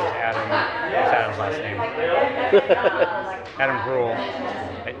Adam Jacobs. What's Adam's last name? Adam Gruel,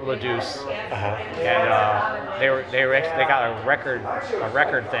 LaDuce, and they got a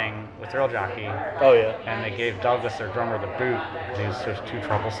record thing with Thrill Jockey, Oh, yeah. and they gave Douglas, their drummer, the boot because he was just too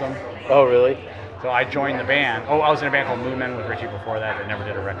troublesome. Oh, really? So I joined the band. Oh, I was in a band called Moonmen with Richie before that. They never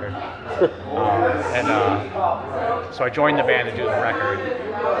did a record. So I joined the band to do the record.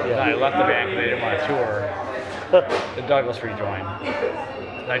 And I left the band because they didn't want to tour. And Douglas rejoined.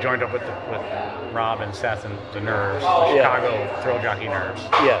 And I joined up with Rob and Seth and the Nerves, the Chicago Thrill Jockey Nerves.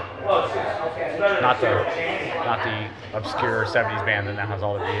 Yeah. Not the obscure 70s band that now has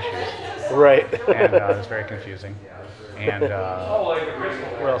all the reissues. Right. And it was very confusing. And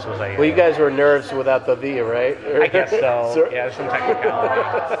what else was I in? Well, you guys were Nerves without the V, right? I guess so. So- Yeah, there's some technicality.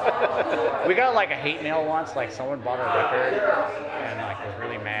 We got like a hate mail once. Like someone bought our record and was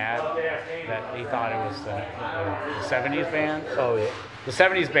really mad that he thought it was the 70s band. Oh, yeah. The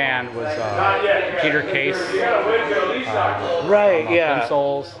 70s band was Peter Case, Right, yeah.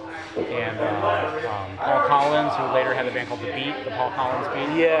 Pencils, and Paul Collins, who later had a band called The Beat, the Paul Collins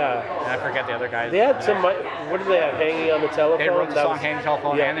Beat. Yeah. And I forget the other guys. They had some, what did they have, Hanging on the Telephone? They wrote the That song was- Hanging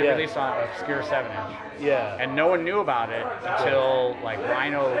Telephone, Yeah, and they yeah. released on obscure 7-inch. Yeah. And no one knew about it until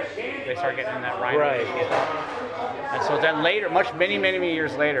Rhino, they started getting in that Rhino Right. issue stuff. And so then later, many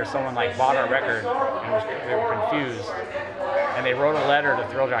years later, someone bought our record and they were confused. And they wrote a letter to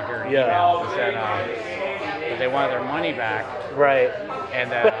Thrill Jockey or an email and said that they wanted their money back Right.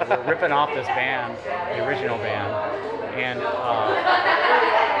 and that we're ripping off this band, the original band,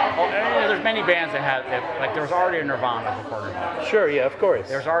 there's many bands that had like there was already a Nirvana before Nirvana. Sure, yeah, of course.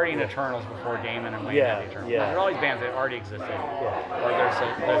 There's already an Eternals before Damon and Wayne Yeah, had the Eternals. yeah. There's all these bands that already existed. Or there's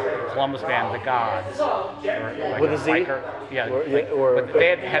the Columbus band, The Gods. Or like With a Z? Yeah. Or but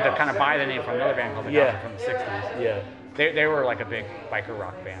they had to kind of buy the name from another band called The Yeah. Gods from the 60s. yeah. They were like a big biker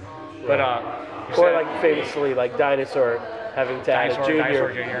rock band. But you Or said- like famously, like Dinosaur having to add a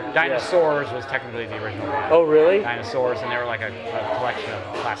Dinosaur junior. Jr. Dinosaurs was technically the original band. Oh, really? Dinosaurs, and they were like a collection of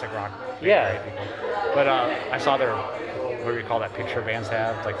classic rock. Yeah. People. But I saw their, what do you call that picture bands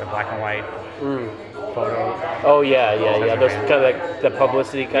have? Like the black and white photo. Oh, yeah, yeah, yeah. Those Band. kind of like the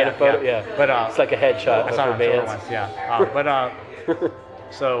publicity kind of photo. Yeah. But It's like a headshot I saw it for on Twitter bands. once, yeah.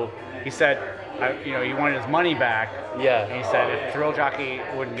 So he said, he wanted his money back. Yeah. And he said if Thrill Jockey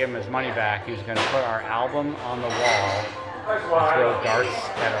wouldn't give him his money back, he was going to put our album on the wall and throw darts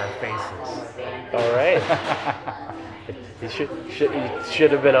at our faces. All right. You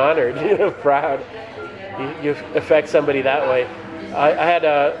should have been honored, proud. You affect somebody that way.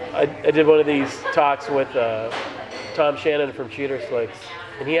 I did one of these talks with Tom Shannon from Cheater Slicks,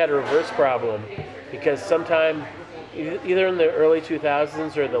 and he had a reverse problem because sometime either in the early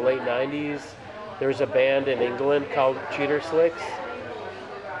 2000s or the late 90s, there was a band in England called Cheater Slicks.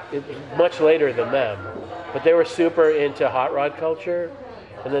 Much later than them, but they were super into hot rod culture.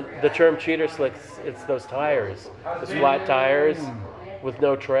 And then the term cheater slicks, it's those tires, those flat tires with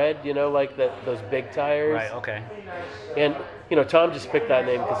no tread, like those big tires. Right, okay. And, Tom just picked that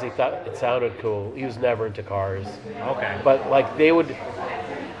name because he thought it sounded cool. He was never into cars. Okay. But, like, they would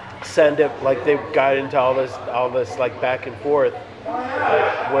send it, like, they got into all this like, back and forth,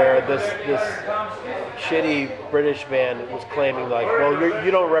 like, where this shitty British band was claiming, like, well, you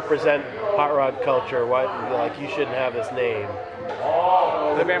don't represent hot rod culture. What? Like, you shouldn't have this name.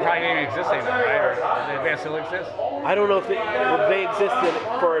 The band probably didn't exist anymore, right? Or does the band still exist? I don't know if they existed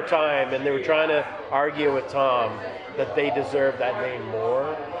for a time, and they were trying to argue with Tom that they deserved that name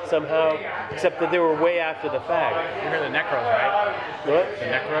more somehow, except that they were way after the fact. You heard the Necros, right? What? The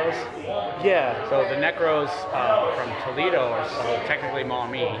Necros? Yeah. So the Necros from Toledo, or technically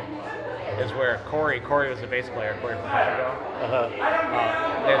Maumee, is where Corey was the bass player, Corey from Portugal.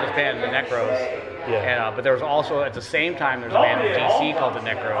 They had this band, the Necros. Yeah. And, but there was also, at the same time, there's a band in DC called the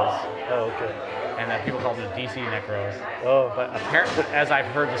Necros. Oh, okay. And people called them the DC Necros. Oh. But apparently, as I've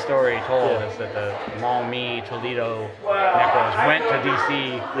heard the story told, is that the Maumee, Toledo Necros went to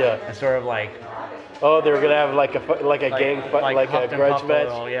DC and sort of like... Oh, they were gonna have like a gang fight, like a grudge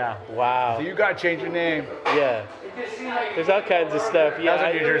match. Yeah. Wow. So you gotta change your name. Yeah. There's all kinds of stuff. Yeah.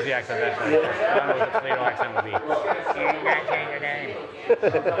 That was a New Jersey accent, actually. I don't know what the Toledo accent would be. You gotta change your name.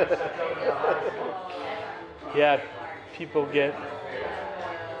 Yeah, people get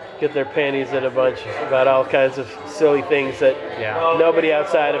their panties in a bunch about all kinds of silly things that nobody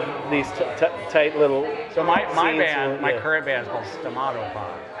outside of these tight little. So my scenes band, will, my current band is called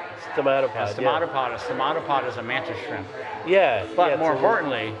Stomatopod. Stomatopod. Stomatopod is a mantis shrimp. Yeah. But more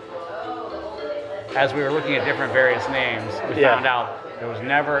importantly, as we were looking at different various names, we found out there was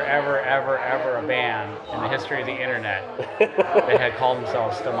never, ever, ever, ever a band in the history of the internet that had called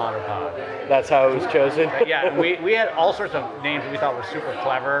themselves Stomatopod. That's how it was chosen? Yeah, we had all sorts of names that we thought were super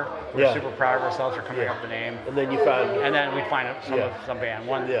clever. We were super proud of ourselves for coming up with the name. And then you found... And then we'd find some band,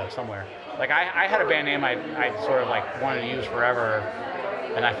 somewhere. Like I had a band name I sort of like wanted to use forever,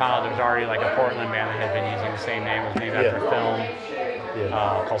 and I found out there was already like a Portland band that had been using the same name. It was named after a film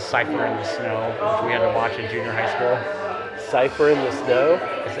called Cypher in the Snow, which we had to watch in junior high school. Cypher in the Snow?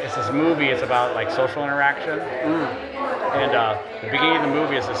 It's this movie. It's about like social interaction. And the beginning of the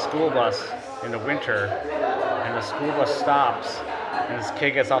movie is a school bus in the winter, and the school bus stops, and this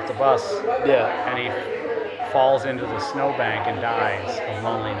kid gets off the bus, and he falls into the snowbank and dies of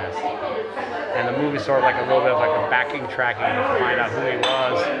loneliness. And the movie's sort of like a little bit of like a backing tracking to find out who he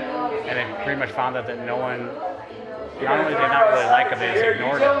was, and it pretty much found out that no one, not only did they not really like him, they just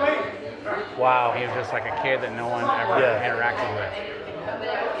ignored him. Wow. He was just like a kid that no one ever interacted with.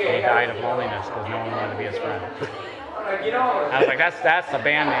 And he died of loneliness because no one wanted to be his friend. I was like, that's the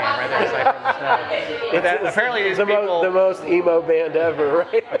band name right there, Cypher in the Snow. But then, apparently these people... the most emo band ever,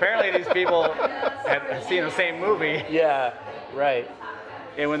 right? Apparently these people had seen the same movie. Yeah, right.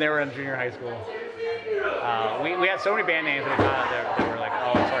 And when they were in junior high school. We had so many band names that we found out that were like,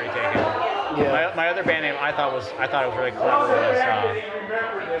 oh, it's already taken. Yeah. My other band name I thought it was really clever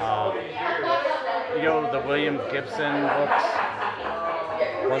was the William Gibson books.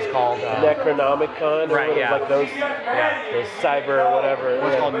 One's called Necronomicon, right? Yeah, like those cyber or whatever.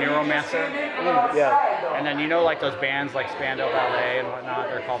 One's called Neuromancer. Yeah. And then like those bands like Spandau Ballet and whatnot,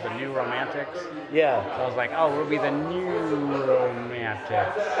 they're called the New Romantics. Yeah. So I was like, oh, we'll be the New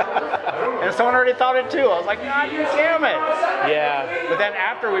Romantics. And someone already thought it too. I was like, God damn it. Yeah. But then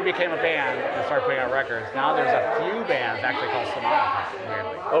after we became a band and started putting out records, now there's a few bands actually called Sonata,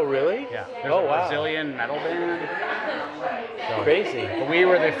 weirdly. Oh, really? Yeah. There's a Brazilian metal band. So, Crazy. but we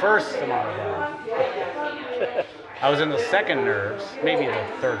were the first Sonata band. I was in the second Nerves, maybe the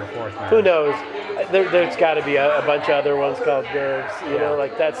third or fourth Nerves. Who knows? There's got to be a bunch of other ones called Nerves. You know,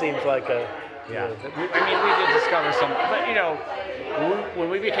 like that seems like a. Yeah. I mean, we did discover some, but when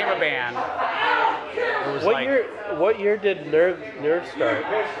we became a band, it was What year did Nerve start?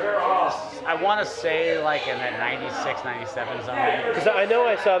 I want to say like in that 96, 97 zone. Because I know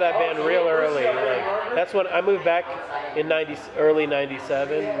I saw that band real early. Like that's when I moved back in early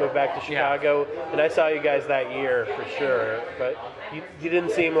 '97. Moved back to Chicago, and I saw you guys that year for sure. But you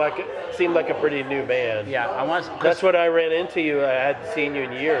didn't seem like a pretty new band. Yeah, That's what I ran into you. I hadn't seen you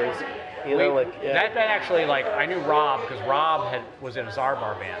in years. That band actually, I knew Rob because Rob was in a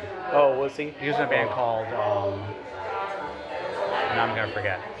Zarbar band. Oh, was he? He was in a band called, now I'm gonna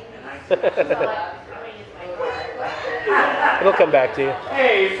forget. It'll come back to you.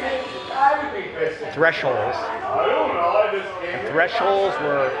 Thresholds. And Thresholds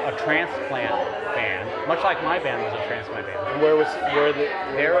were a transplant band, much like my band was a transplant band.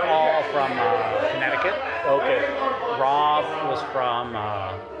 They're all from Connecticut. Okay. Rob was from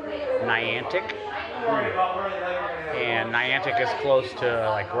Niantic. And Niantic is close to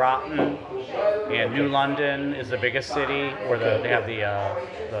like Groton, and New London is the biggest city where they have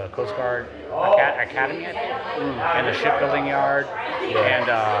the Coast Guard Academy, I think, and the shipbuilding yard, and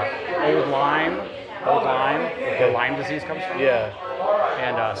Old Lyme, where Lyme disease comes from. Yeah.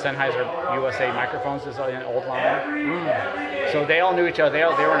 And Sennheiser USA microphones is in Old Lyme. So they all knew each other. They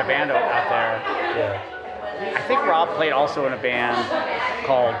were in a band out there. Yeah. I think Rob played also in a band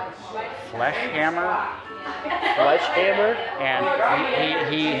called Flesh Hammer.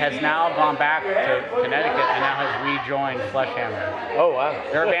 And he has now gone back to Connecticut and now has rejoined Flesh Hammer. Oh, wow.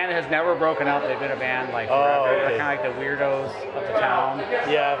 They're a band that has never broken up. They've been a band like forever. They're kind of like the weirdos of the town.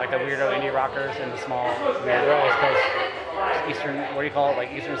 Yeah. Like the weirdo indie rockers in the small West Coast, Eastern, what do you call it,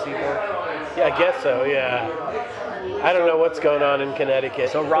 like Eastern Seaboard? Yeah, I guess so, yeah. I don't know what's going on in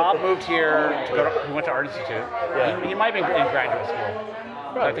Connecticut. So Rob moved here he went to Art Institute. Yeah. He might have been in graduate school.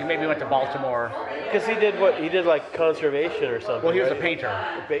 Right. I think maybe he went to Baltimore. Because he did like conservation or something. Well, he was right? a painter.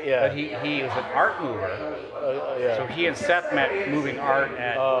 Yeah. But he was an art mover. Yeah. So he and Seth met moving art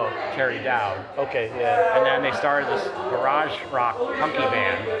at Terry Dowd. Okay, yeah. And then they started this garage rock punky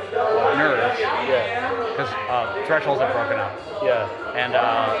band, Nerves. Yeah. Because Thresholds had broken up. Yeah. And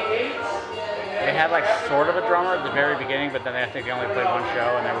they had like sort of a drummer at the very beginning, but then I think they only played one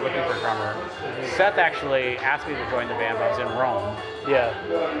show and they were looking for a drummer. Seth actually asked me to join the band, but I was in Rome. Yeah.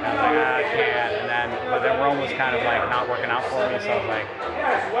 And I was like, I can't. But then Rome was kind of like not working out for me, so I was like,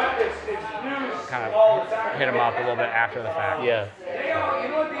 kind of hit him up a little bit after the fact. Yeah.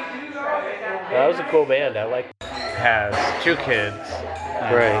 That was a cool band. I like. Has two kids.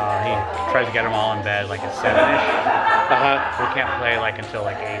 And, right. He tries to get them all in bed like at 7-ish. Uh-huh. We can't play like until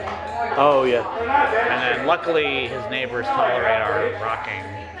like 8. Oh, yeah. And then luckily his neighbors tolerate our rocking.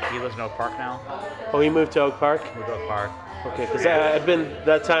 He lives in Oak Park now. Oh, he moved to Oak Park? Moved to Oak Park. Okay, because I've been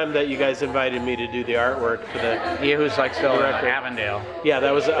that time that you guys invited me to do the artwork for the. Yeah, who's like still in Avondale. Yeah,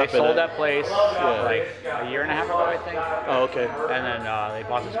 that was. They sold that place like a year and a half ago, I think. Oh, okay. And then they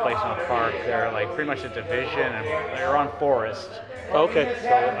bought this place in Oak Park. They're like pretty much a division, and they're on Forest. Okay. So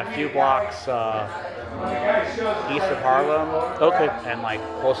a few blocks east of Harlem. Okay. And like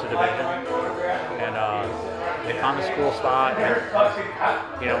close to Division. And they found a cool spot. And,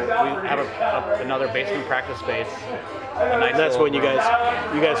 we have another basement practice space. And that's when you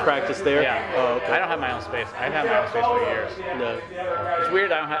guys practice there? Yeah. Oh, okay. I don't have my own space. I've had my own space for years. No. It's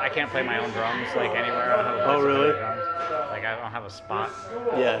weird. I can't play my own drums like anywhere. I don't have a place to play drums. Like I don't have a spot.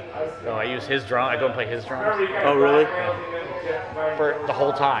 Yeah. So I use his drum. I go and play his drums. Oh, really? For the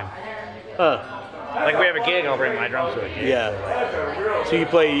whole time. Huh. Like we have a gig, I'll bring my drums to a gig. Yeah. So you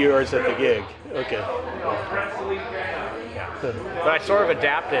play yours at the gig. Okay. Yeah. But I sort of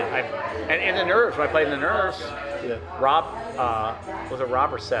adapted. And in the Nerves, when I played in the Nerves, Rob, was it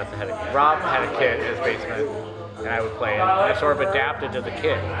Rob or Seth? Rob had a kit in his basement, and I would play it. I sort of adapted to the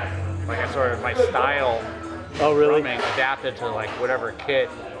kit. Like my style drumming adapted to like whatever kit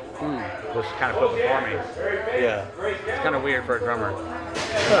was kind of put before me. Yeah. It's kind of weird for a drummer.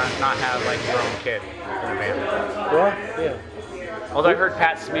 Not have like your own kit in a band. Well, yeah. Although I heard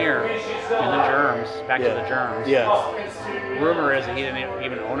Pat Smear in the Germs, back to the Germs. Yeah. Rumor is that he didn't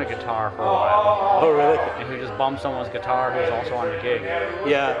even own a guitar for a while, Oh, really? and he just bummed someone's guitar who was also on the gig.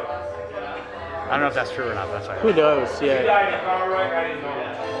 Yeah. I don't know if that's true or not. But that's Who knows? Yeah.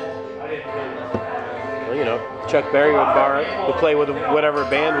 Well, you know, Chuck Berry would play with whatever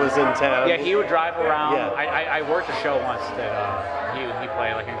band was in town. Yeah, he would drive around. Yeah. I worked a show once that he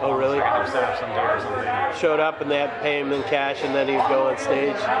played like in Columbus. Oh, really? Like, I had to set up some day or something. Showed up and they had to pay him in cash, and then he'd go on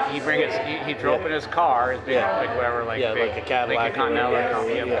stage. He drove in his car, his big, like whatever, like Yeah, big, like a Cadillac Lincoln Continental or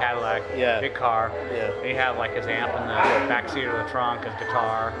something, yeah. Cadillac, Yeah. big car. Yeah. And he had like his amp in the back seat of the trunk, his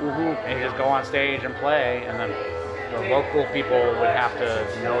guitar, and he'd just go on stage and play, and then the local people would have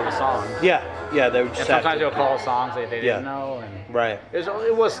to know the songs. Yeah, yeah, they would And just have sometimes to. they would call songs they Yeah. didn't know, and Right. it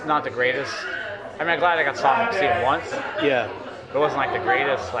was not the greatest. I mean, I'm glad I got to see it once. Yeah. It wasn't like the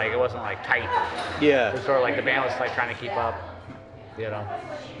greatest. Like it wasn't like tight. It Yeah. was sort of like the band was like trying to keep up. You know.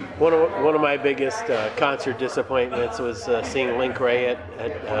 One of my biggest concert disappointments was seeing Link Ray at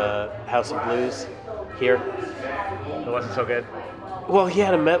House of Blues here. It wasn't so good. Well, he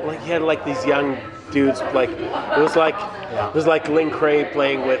had like these young dudes, like it was like Link Ray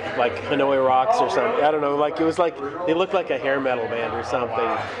playing with like Hanoi Rocks or something. I don't know, like it was like they looked like a hair metal band or something.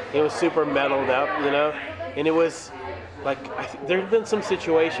 It was super metaled up, you know, and it was like there had been some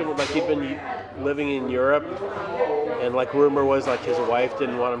situation where like he'd been living in Europe, and like rumor was like his wife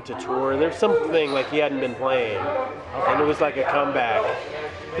didn't want him to tour. There's something like he hadn't been playing, and it was like a comeback.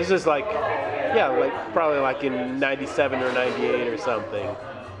 This is like, yeah, like probably like in '97 or '98 or something.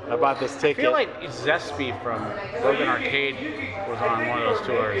 I bought this I ticket. feel like Zespy from Logan Arcade was on one of those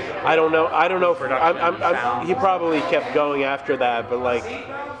tours. I don't know. Production sound. He probably kept going after that, but like,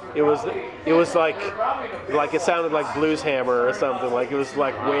 it was like it sounded like Blues Hammer or something. Like it was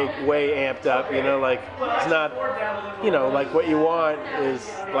like way amped up. You know, like it's not. You know, like what you want is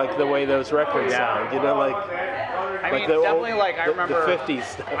like the way those records sound. You know, like. I mean, the definitely old- like I the remember. 50s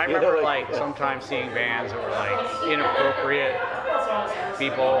stuff. I you know, remember like sometimes seeing bands that were like inappropriate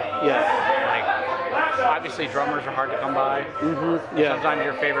people. Yeah. Like obviously drummers are hard to come by. Yeah. Sometimes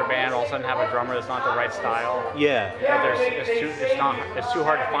your favorite band all of a sudden have a drummer that's not the right style. Yeah. But it's too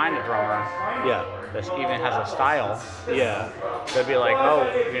hard to find a drummer Yeah. that even has a style. Yeah. They'd be like, oh,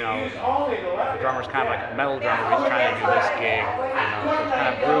 you know, the drummer's kind of like a metal drummer, he's trying to do this gig. You know, so it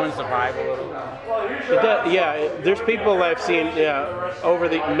kind of ruins the vibe a little. There's people I've seen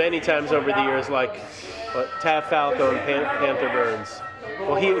many times over the years, like Tav Falco and Panther Burns.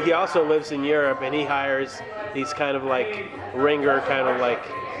 Well, he also lives in Europe, and he hires these kind of like ringer, kind of like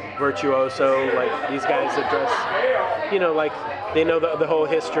virtuoso, like these guys that dress, you know, like they know the whole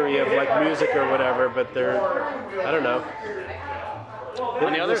history of like music or whatever, but they're, I don't know.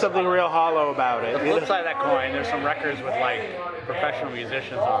 There's something real hollow about it. The flip side of that coin, there's some records with like professional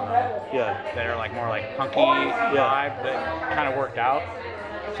musicians on them Yeah. that are like more like punky vibe that kind of worked out.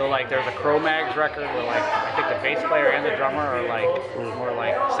 So like there's a Cro-Mags record where like I think the bass player and the drummer are like more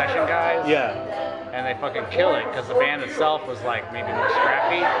like session guys. Yeah. And they fucking kill it because the band itself was like maybe more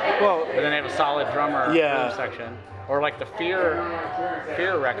scrappy. Well, But then they have a solid drummer Yeah. rhythm section. Or like the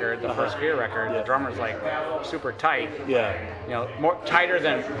Fear record, the first Fear record, the drummer's like super tight. yeah. You know, more tighter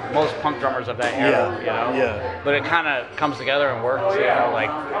than most punk drummers of that era. Yeah, You know. yeah. But it kind of comes together and works. You know, like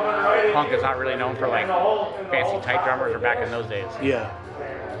punk is not really known for like fancy tight drummers, or back in those days. Yeah.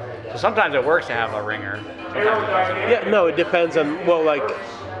 So sometimes it works to have a ringer. Sometimes it doesn't. Yeah, no, it depends on, well, like,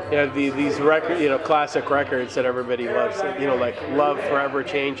 you know, these record, you know, classic records that everybody loves, you know, like Love Forever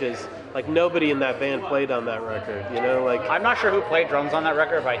Changes. Like nobody in that band played on that record, you know, like I'm not sure who played drums on that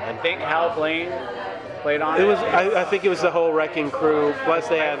record, but I think Hal Blaine played on it. it was. I think it was the whole Wrecking Crew. Plus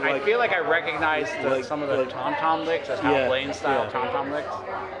they had I like, feel like I recognized some of the tom-tom licks as Hal Yeah, Blaine style yeah. tom-tom licks.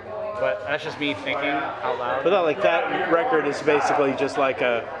 But that's just me thinking out loud. but not like that record is basically just like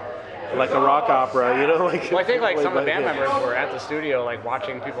a rock opera, you know, like. Well, I think like some of the band yeah. members were at the studio like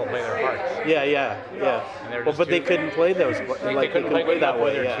watching people play their parts. Yeah. And they were Well, just but they too- couldn't play those. They Like couldn't play good that enough where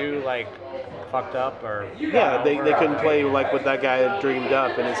way. they're Yeah. too like fucked up or. Yeah, they couldn't play like what that guy had dreamed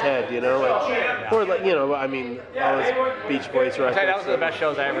up in his head, you know, like, or like, you know, I mean, all his Beach Boys I'll records. tell you, that was the best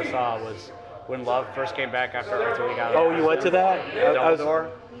shows I ever saw was when Love first came back after Arthur Lee got out. Oh, you went to that? Dumbledore.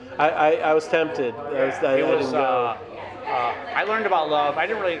 I was tempted. I It was. didn't go. I learned about Love. I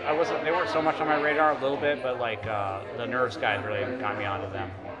didn't really. I wasn't. They weren't so much on my radar. A little bit, but like the Nerves guys really got me onto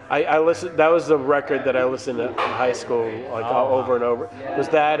them. I listened. That was the record that I listened to in high school, like over and over. It was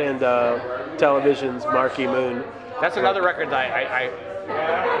that and Television's Marquee Moon. That's another record that I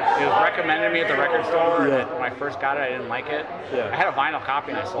it was recommended to me at the record store. Yeah. And when I first got it, I didn't like it. Yeah. I had a vinyl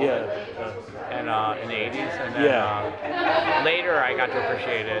copy and I sold Yeah. it. And in the 80s, and then later I got to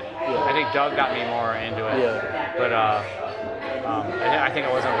appreciate it. Yeah. I think Doug got me more into it. Yeah. But I think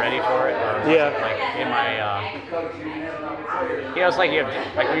I wasn't ready for it. Or Yeah. like in my, it's like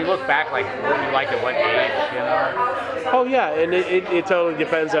like when you look back, like what you like at what age, you know? Oh yeah, and it totally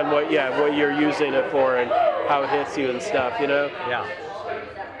depends on what you're using it for and how it hits you and stuff, you know. Yeah.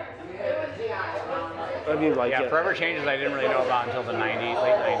 I mean, like Forever Changes I didn't really know about until the 90s,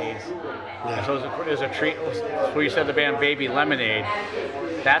 late 90s. And so it was a treat. So you said the band Baby Lemonade.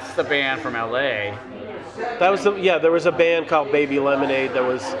 That's the band from LA. That was there was a band called Baby Lemonade that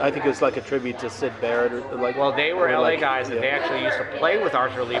was, I think it was like a tribute to Sid Barrett or like. Well, they were LA guys yeah. and they actually used to play with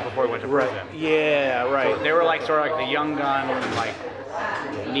Arthur Lee before he went to prison. Right. Yeah, right. So they were like sort of like the Young Gun, like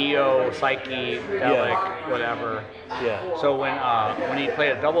neo, psychedelic, whatever. Yeah. So when he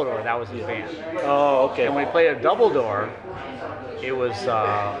played a double door, that was his band. Oh, okay. And when he played a double door, it was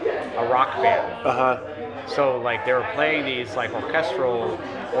a rock band. So like they were playing these like orchestral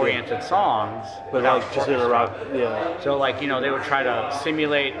oriented songs, but without like just in a orchestra. rock. Yeah. So like they would try to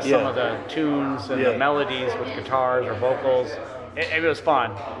simulate some of the tunes and the melodies with guitars or vocals. It was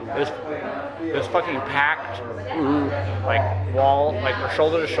fun. It was fucking packed, like wall, like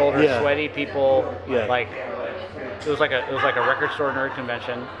shoulder to shoulder, sweaty people. Yeah. Like it was like a record store nerd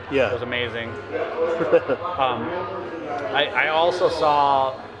convention. Yeah. It was amazing. I also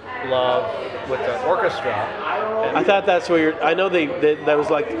saw Love with the orchestra. I thought that's where I know that was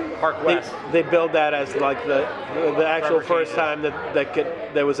like Park West. They billed that as like the actual Forever first Changes.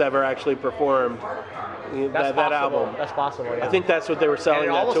 time that was ever actually performed. That's that album. That's possible. Yeah. I think that's what they were selling And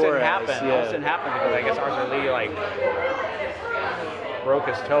it that almost tour didn't as. happen. It almost didn't happen because I guess Arthur Lee like broke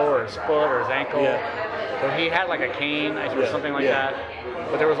his toe or his foot or his ankle. Yeah. So he had like a cane or something like Yeah.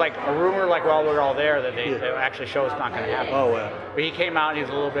 that. But there was like a rumor like while we were all there that they actually show it's not going to happen. Oh wow. But he came out and he was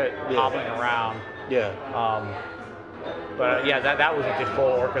a little bit hobbling around. Yeah. But that was with the full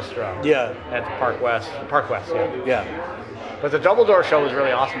orchestra. Yeah. At the Park West. Yeah. Yeah. But the Double Door show was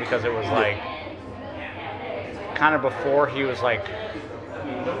really awesome because it was like kind of before he was like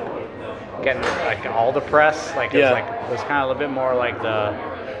getting like all the press. Like it was kind of a little bit more like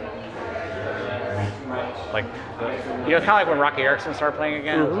kind of like when Rocky Erickson started playing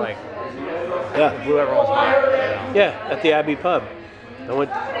again. It was like it blew everyone's mind. You know? Yeah, at the Abbey Pub.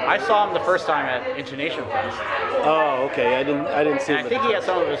 I saw him the first time at Intonation Fest. Oh, okay. I didn't see And him. I think he had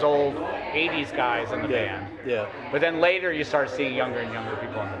some of his old '80s guys in the band. Yeah. But then later you start seeing younger and younger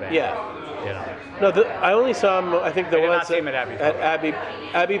people in the band. Yeah. You know. No, I only saw him. I think the I did ones not see him at Abbey Pub.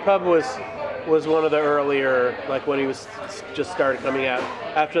 Abbey Pub was one of the earlier, like when he was just started coming out.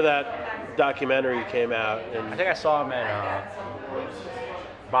 After that documentary came out, I and think I saw him at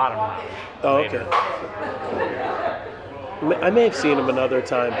Bottom Lounge. oh, later. okay. I may have seen him another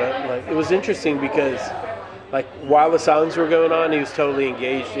time, but like it was interesting because like while the songs were going on, he was totally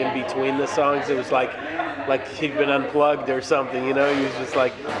engaged in between the songs. It was like he'd been unplugged or something, you know. He was just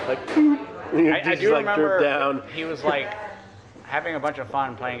like I do remember drooped down. he was like having a bunch of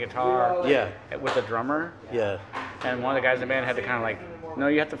fun playing guitar. Yeah. With the drummer. Yeah. And one of the guys in the band had to kind of like, no,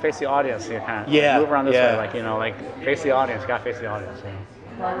 you have to face the audience. So you kind of move around this way, like face the audience. Got to face the audience. You know?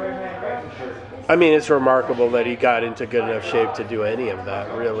 I mean, it's remarkable that he got into good enough shape to do any of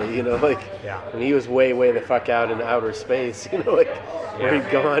that, really, you know, like, and he was way the fuck out in outer space, you know, like, where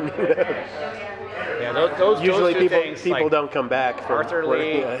he'd gone, you know. Yeah, those Usually those two people things, people like don't come back from Arthur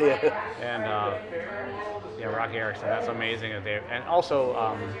Lee and and Rocky Erickson. That's amazing that and also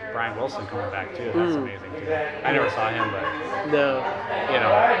Brian Wilson coming back too. That's amazing too. I never saw him, but no,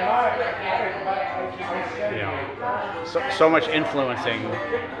 so much influencing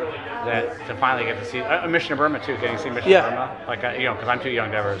that to finally get to see Mission of Burma too. Getting to see Mission of Burma, like because I'm too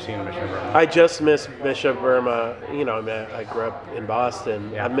young to ever have seen Mission of Burma. I just missed Mission of Burma. You know, I mean, I grew up in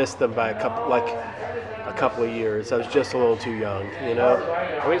Boston. Yeah. I missed them by a couple of years. I was just a little too young, you know.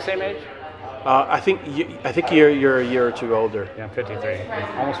 Are we the same age? I think you're a year or two older. Yeah, I'm 53,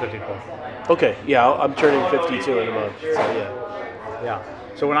 almost 54. Okay, yeah, I'm turning 52 in a month. So yeah. Yeah.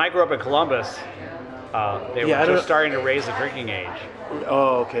 So when I grew up in Columbus, they were just starting to raise the drinking age.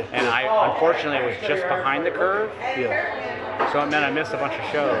 Oh, okay. And I unfortunately was just behind the curve. Yeah. So it meant I missed a bunch of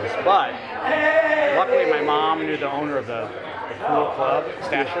shows. But luckily, my mom knew the owner of the cool club,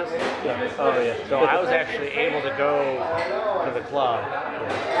 Stashes. Yeah. Oh yeah. So I was actually able to go to the club.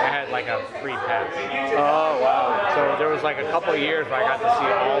 I had like a free pass. Oh wow. So there was like a couple of years where I got to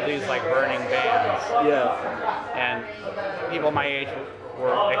see all these like burning bands. Yeah. And people my age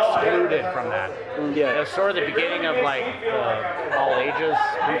were excluded rooted from that. It Yeah. was sort of the beginning of like the all ages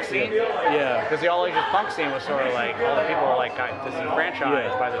punk scene. Yeah. Because the all ages punk scene was sort of like all the people like got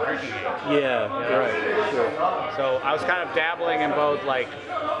disenfranchised by the drinking age. Yeah. Right. Sure. So I was kind of dabbling in both like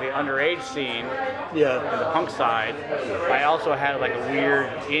the underage scene Yeah. and the punk side. But I also had like a weird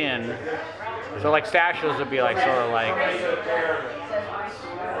in. So like Stashes would be like sort of like,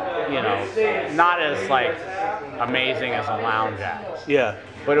 you know, not as like amazing as a lounge act. Yeah.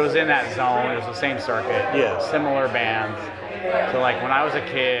 But it was in that zone. It was the same circuit. Yeah. Similar bands. So like when I was a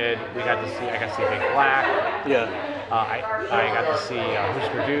kid, I got to see Big Black. Yeah. I got to see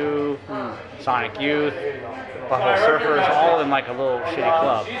Husker Du, Sonic Youth, Buffalo Surfers, all in like a little shitty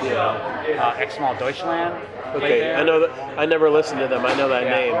club. Yeah. Ex Small Deutschland. played Okay. there. I know that. I never listened to them. I know that Yeah,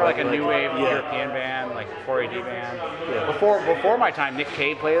 name. or like but a new wave yeah. European band, like 4AD band. Yeah. Before my time, Nick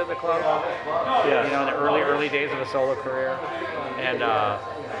Cave played at the club. Yeah. You know, in the early days of a solo career. And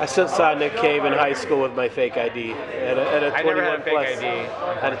I still saw Nick Cave in high school with my fake ID at a 21 I never had a fake plus. ID.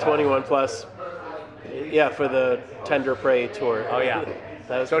 At a 21 plus. Yeah, for the Tender Prey tour. Oh yeah.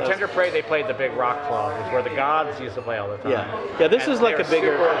 So Tender Prey, they played the big rock club, which is where the Gods used to play all the time. Yeah. This And is like they a were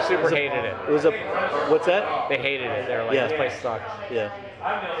bigger. super it was a- hated it. It was a. What's that? They hated it. They were like, Yeah. this place sucks. Yeah.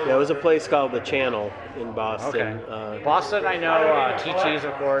 Yeah, it was a place called The Channel in Boston. Okay. Boston, I know. T-Cheese,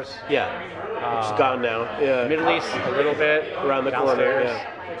 of course. Yeah. It's gone now. Yeah. Middle East, a little bit. Around the corner, downstairs.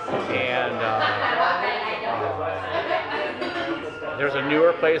 And there's a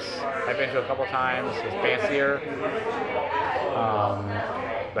newer place I've been to a couple times. It's fancier.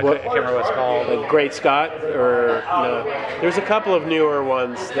 But I can't remember what it's called. Like Great Scott, or no? There's a couple of newer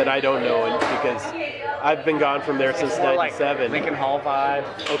ones that I don't know because I've been gone from there since More like '97. Lincoln Hall vibe.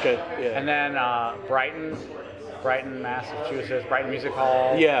 Okay. Yeah. And then Brighton, Massachusetts, Brighton Music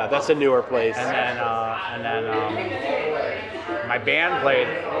Hall. Yeah, that's a newer place. And then my band played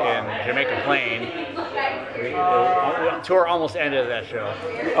in Jamaica Plain. The tour almost ended at that show.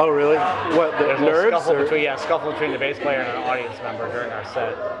 Oh, really? What, the There's a little Nerves? scuffle between the bass player and an audience member during our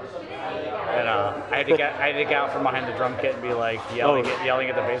set. And I had to get out from behind the drum kit and be like yelling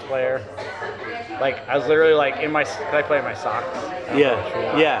at the bass player. Like I was literally like in my. Could I play in my socks? Yeah,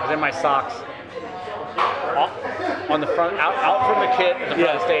 I was yeah. in my socks. On the front, out from the kit at the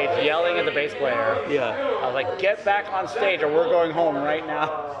front of the stage, yelling at the bass player. Yeah, I was like, "Get back on stage, or we're going home right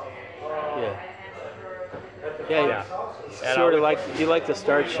now." yeah. Yeah, Yeah. And Sort of like, you like to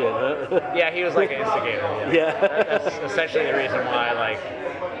start shit, huh? Yeah, he was like an instigator. Yeah. Yeah. That's essentially the reason why like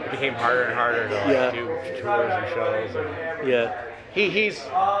it became harder and harder to like, do tours and shows. And Yeah.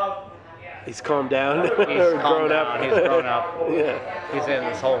 He's calmed down. He's Or calmed grown down. up. He's grown up. Yeah. He's in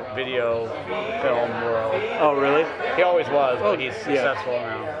this whole video film world. Oh, really? He always was, Oh, but he's yeah. successful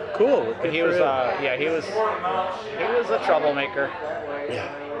now. Cool. But Good he for was, him. he was a troublemaker. Yeah.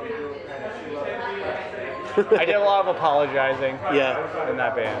 I did a lot of apologizing Yeah. in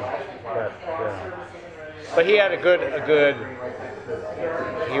that band, but he had a good.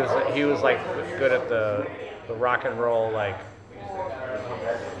 He was like good at the rock and roll like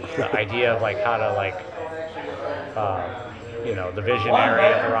the idea of like how to like the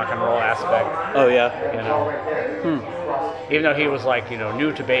visionary of the rock and roll aspect. Oh, yeah. You know, even though he was like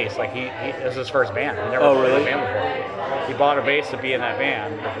new to bass, like he it was his first band. He never Oh, played really? in a band before. He bought a bass to be in that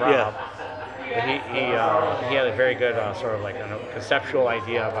band with Rob. Yeah. But he had a very good sort of like a conceptual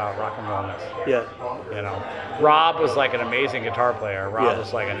idea about rock and rollness. Yeah. You know, Rob was like an amazing guitar player. Rob Yeah.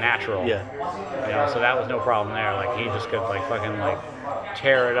 was like a natural. Yeah. You know, so that was no problem there. Like he just could like fucking like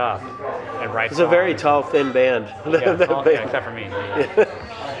tear it up and write. It's a very songs. tall, thin band. Yeah, That all- band. yeah, except for me.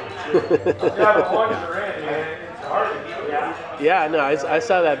 Yeah, no, I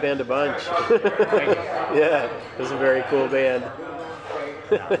saw that band a bunch. Yeah, it was a very cool band.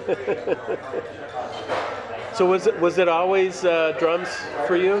 So was it always drums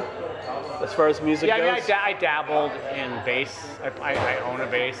for you, as far as music Yeah, I mean, goes? I dabbled in bass. I own a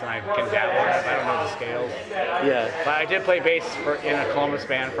bass and I can dabble in it. I don't know the scales. Yeah, But I did play bass in a Columbus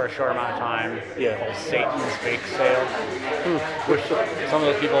band for a short amount of time. Yeah. Called Satan's Bake Sale, which some of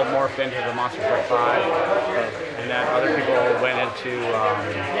those people morphed into the Monster Truck 5, and then other people went into.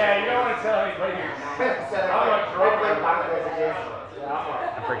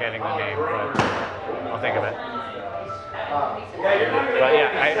 I'm forgetting the name, but I'll think of it. But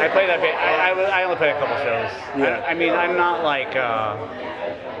yeah, I played that band. I only played a couple shows. Yeah. I mean, I'm not like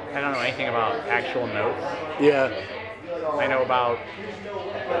I don't know anything about actual notes. yeah, I know about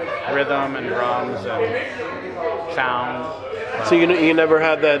rhythm and drums and sound. So you never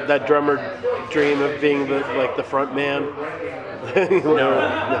had that drummer dream of being the front man?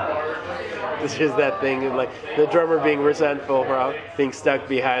 No. It's just that thing of like the drummer being resentful for being stuck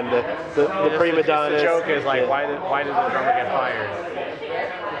behind the prima donna. The joke is like, why did the drummer get fired?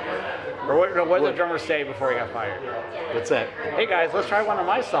 Or what did the drummer say before he got fired? What's that? Hey guys, let's try one of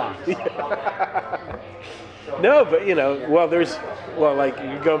my songs. No, but like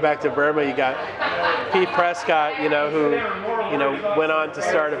you go back to Burma, you got Pete Prescott, who, went on to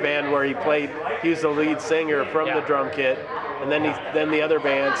start a band where he was the lead singer from the drum kit, and then the other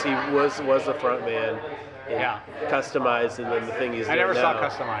bands he was the front man. Customized, and then the thing he's doing now. I never saw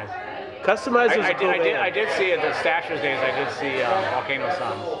Customized. Customized was a cool band. I did see at the Stashers days. I did see Volcano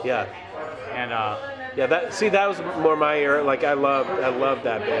Suns. Yeah. And that was more my era. Like I loved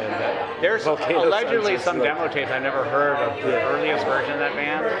that band. There's Volcano allegedly Suns some like, demo tapes I never heard of the earliest version of that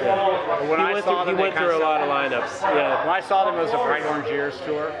band. Yeah. But when I saw them, he went through a lot of lineups. Yeah. When I saw them, it was the Bright Orange Years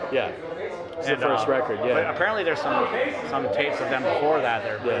tour. Yeah. It's the first record. Yeah. But apparently there's some tapes of them before that.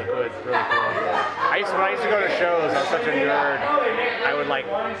 They're really good, really cool. When I used to go to shows, I was such a nerd. I would like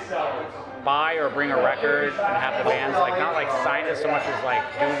buy or bring a record and have the bands like not like sign it so much as like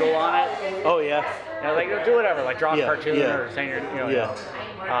doodle on it. Oh yeah. Like do whatever, like draw a cartoon or saying your,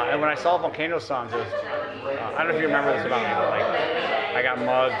 and when I saw Volcano Songs, it was I don't know if you remember this about me, but like I got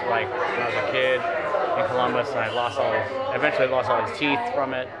mugged like when I was a kid in Columbus, and I eventually lost all his teeth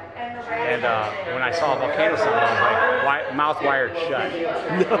from it. And when I saw Volcano Songs, I was like mouth wired shut.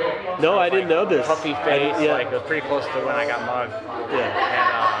 No, I didn't know this. Puffy face, like it was pretty close to when I got mugged. Yeah.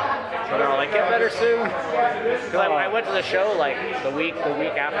 And so they're all like, get better soon. Because I went to the show like the week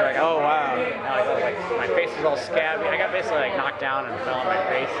after I got. Oh wow! Like my face was all scabby. I got basically like knocked down and fell on my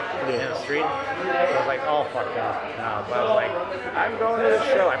face in the street. I was like all fucked up. But I was like, I'm going to the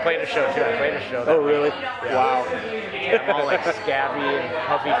show. I played a show too. Oh really? Yeah. Wow. Yeah, I'm all like scabby and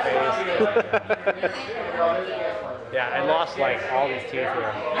puffy face. Yeah, I lost like all these teeth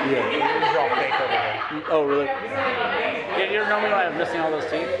here. Yeah. These are all fake over here. Oh really? Yeah, you remember when I was missing all those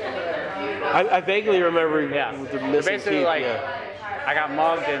teeth? I vaguely remember the missing basically teeth. Like, I got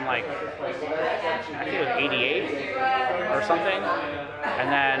mugged in like, I think it was 88 or something. And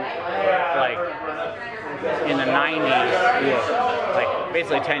then like in the 90s, like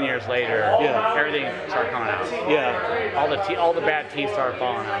basically 10 years later, everything started coming out. Yeah. All the bad teeth started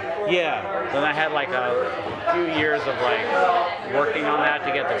falling out. Yeah. Then I had like a few years of like working on that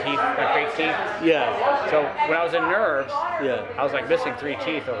to get the teeth, the fake teeth. Yeah. So when I was in Nerves, I was like missing 3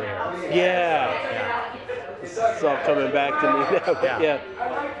 teeth over here. Yeah. It's all coming back to me now. Yeah.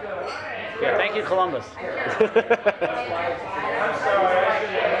 Thank you, Columbus.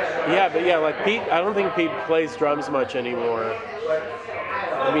 Like Pete, I don't think Pete plays drums much anymore.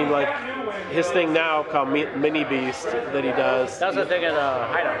 I mean, like his thing now called Mini Beast that he does. That was the thing at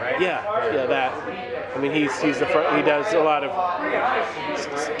Hideout, right? Yeah, that. I mean, he's the front. He does a lot of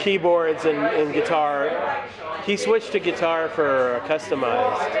keyboards and guitar. He switched to guitar for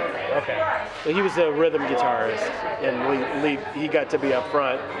Customized. Okay. He was a rhythm guitarist, and he got to be up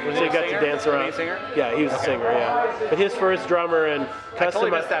front, so he got to dance around. Was he a singer? Yeah, he was a singer. Yeah, but his first drummer and I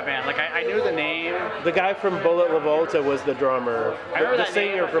totally missed that band. Like I knew the name. The guy from Bullet Revolta was the drummer. I remember the that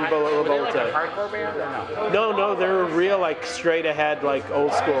singer name. from Bullet Were they Revolta. like a hardcore band or no? No, they're real like straight ahead like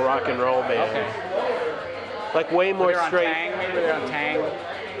old school rock and roll band. Okay. Like way more straight. Tang? Maybe they were on Tang.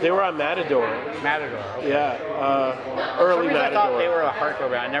 They were on Matador. Matador. Okay. Yeah, early Matador. I thought they were a hardcore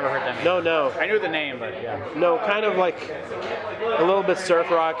band. I never heard them. No. I knew the name, but yeah. No, kind of like a little bit surf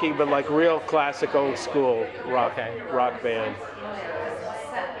rocky, but like real classic old school rock band.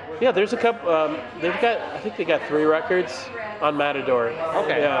 Yeah, there's a couple. I think they got 3 records on Matador.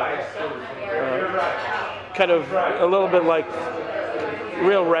 Okay. Yeah. Kind of a little bit like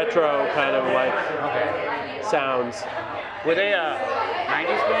real retro kind of like sounds. Were they a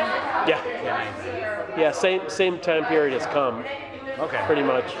 90s band? Yeah. Yeah, same time period as Come. Okay. Pretty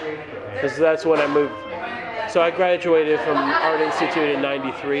much. Because that's when I moved. So I graduated from Art Institute in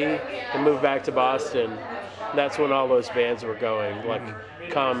 '93 and moved back to Boston. That's when all those bands were going, like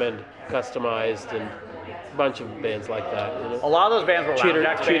Come and Customized and a bunch of bands like that. You know? A lot of those bands were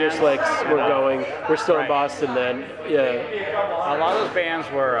Cheater Slicks were going. We're still in Boston then. Yeah. A lot of those bands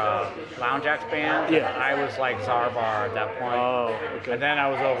were Lounge Acts bands. Yeah. I was like Zarbar at that point. Oh, okay. And then I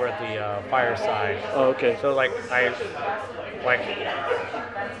was over at the Fireside. Oh, okay. So I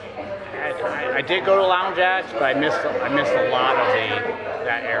did go to Lounge Acts, but I missed a lot of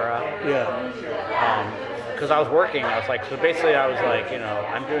that era. Yeah. Because I was working, I was like, so basically I was like,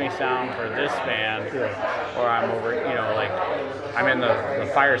 I'm doing sound for this band, or I'm over, like, I'm in the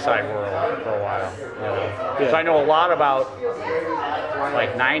Fireside world for a while. So I know a lot about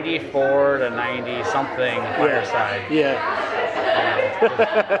like 94 to 90 something Fireside. Yeah.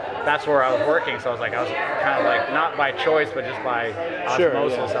 That's where I was working. So I was kind of like not by choice, but just by Sure,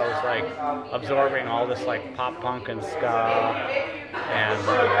 osmosis. yeah. I was like absorbing all this like pop punk and ska and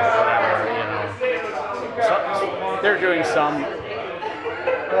whatever, you know. So, they're doing some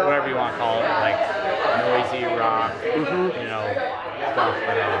whatever you want to call it, like noisy rock, you know, stuff.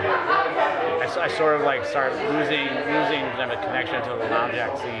 But I sort of like started losing them a connection to the lounge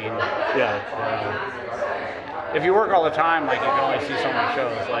act scene. Yeah. If you work all the time, like you can only see so many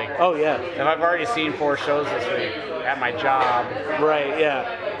shows. Like, Oh yeah. if I've already seen 4 shows this week at my job, Right. Yeah.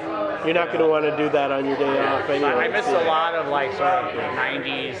 You're not going to want to do that on your day off anyway. I missed a lot of like sort of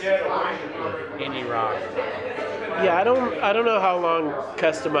 90s indie rock. Yeah, I don't know how long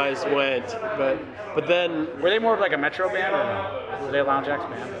Customized went, but then Were they more of like a Metro band or no? Were they a lounge act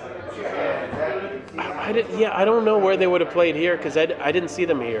band? I don't know where they would have played here because I didn't see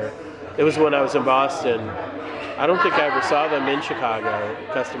them here. It was when I was in Boston. I don't think I ever saw them in Chicago.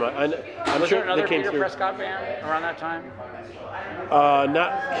 Customized. I'm Was sure there another they came Peter through. Prescott band around that time?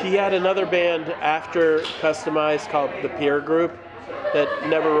 He had another band after Customized called the Peer Group that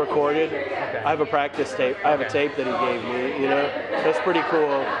never recorded. I have a practice tape. I have a tape that he gave me. You know, that's pretty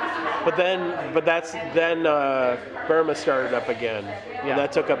cool. But then Burma started up again, Yeah. and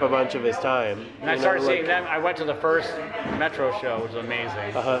that took up a bunch of his time. And I started seeing them. I went to the first Metro show, which was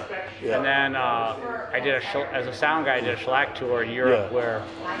amazing. Yeah. And then I did as a sound guy, I did a shellac tour in Europe Yeah. where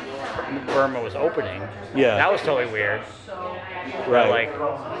Burma was opening. Yeah. That was totally weird. Right.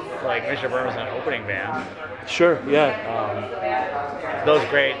 Like Mr. Burma's an opening band. Sure. Yeah. That was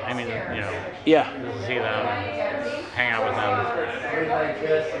great. I mean, you know, Yeah. to see them and hang out with them.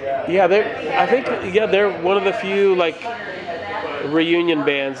 Yeah. They're one of the few like reunion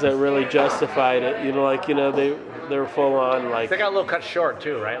bands that really justified it. You know, like they're full on like. They got a little cut short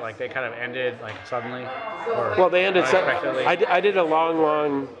too, right? Like they kind of ended like suddenly. Or Well, they ended. unexpectedly. I did a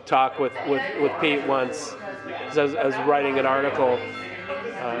long talk with Pete once. 'Cause I was writing an article,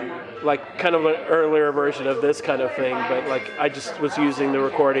 like kind of an earlier version of this kind of thing, but like I just was using the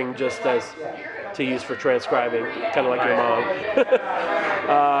recording just as to use for transcribing, kind of like your mom.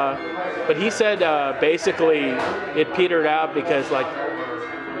 But he said basically it petered out because like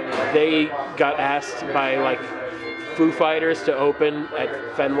they got asked by like Foo Fighters to open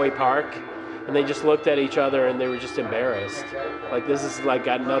at Fenway Park, and they just looked at each other and they were just embarrassed. Like this is like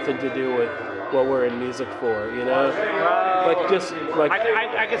got nothing to do with what we're in music for, you know? Like just like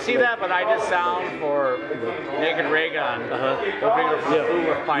I can see that, but I did sound for Naked Ray Gun, opening for Yeah.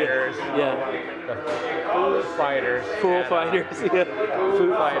 Foo Fighters. yeah, The Foo Fighters. Foo and, Fighters, yeah,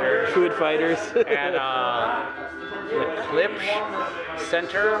 Foo Fighters. Food Fighters. And the Klipsch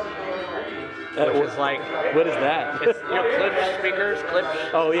Center, which is like, What is that? it's, you know, Klipsch speakers, Klipsch.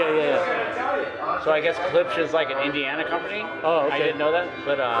 Oh yeah. So I guess Klipsch is like an Indiana company. Oh, okay. I didn't know that,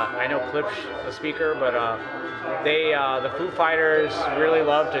 but I know Klipsch, the speaker, but they, the Foo Fighters really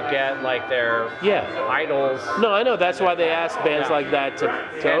love to get like their Yeah. idols. No, I know. That's why they ask bands Yeah. like that to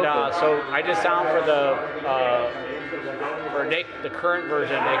And open. so I just sound for the current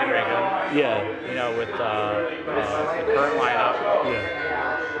version of Naked Ray Gun, Yeah. you know, with the current lineup. Yeah.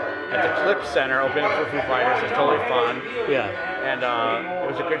 At the Klipsch Center, opening for Foo Fighters, was totally fun, Yeah. and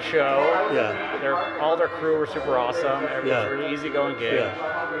it was a good show. Yeah. All their crew were super awesome. It was Yeah. a really easygoing gig. Yeah.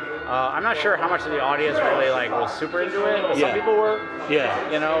 I'm not sure how much of the audience really like was super into it, but Yeah. some people were. Yeah.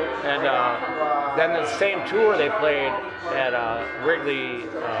 You know, and then the same tour they played at Wrigley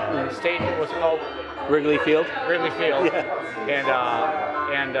Stadium. What's it called? Wrigley Field. Wrigley Field. Yeah.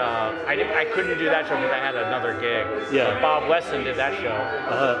 And I couldn't do that show because I had another gig. Yeah. But Bob Weston did that show.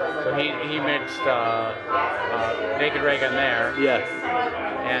 So he mixed Naked Ray Gun there, Yeah.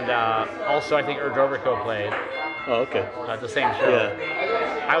 and also I think Erdovrico played Oh, okay. at the same show. Yeah.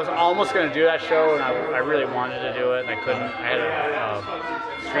 I was almost going to do that show, and I really wanted to do it, and I couldn't. I had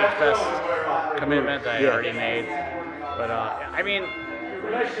a Street Fest commitment that I Yeah. already made. But I mean,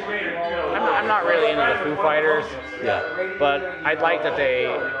 I'm not really into the Foo Fighters, Yeah. but I'd like that they.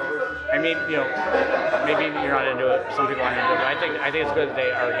 I mean, you know, maybe you're not into it. Some people aren't into it, but I think it's good that they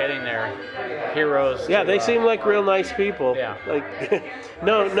are getting their heroes. Yeah, to, they seem like real nice people. Yeah. Like,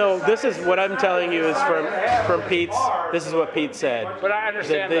 no. This is what I'm telling you is from Pete's. This is what Pete said. But I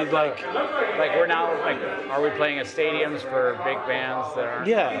understand They that, like. like we're now like, are we playing at stadiums for big bands that aren't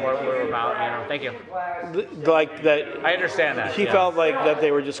Yeah. what we're about? You know, thank you. Like that. I understand that. He yeah. felt like that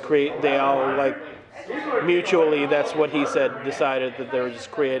they were just they all like mutually, that's what he said, decided that they were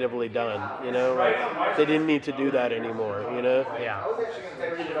just creatively done, you know, like they didn't need to do that anymore, you know. Yeah.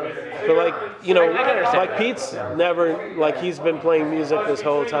 But like, you know, I can understand like that. Pete's never, like he's been playing music this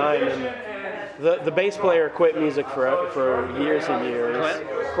whole time, and The bass player quit music for years and years.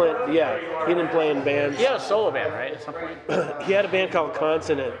 Clint, yeah, he didn't play in bands. He had a solo band, right? At some point. He had a band called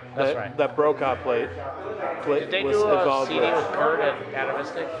Consonant That's right. that Brokaw Did they was do a involved CD with. with Kurt at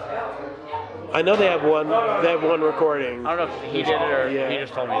Atavistic? I know they have one. They have one recording. I don't know if he did it or Yeah. he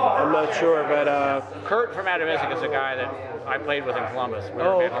just told me. I'm not sure, but Kurt from Atavistic is a guy that I played with in Columbus. We were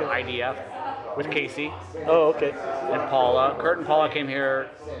Oh, a band called okay. IDF with Casey oh, okay. and Paula. Kurt and Paula came here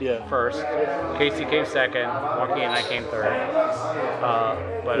Yeah. first. Casey came second. Joaquin and I came third.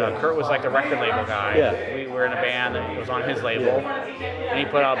 But Kurt was like the record label guy. Yeah. We were in a band that was on his label, and he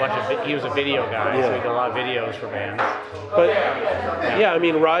put out a bunch of. He was a video guy, so Yeah. he did a lot of videos for bands. But yeah, I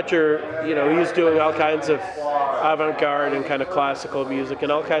mean Roger, he was doing all kinds of avant-garde and kind of classical music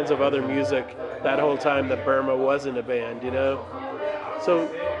and all kinds of other music that whole time that Burma wasn't a band, So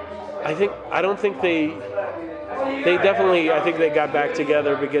I don't think they definitely, I think they got back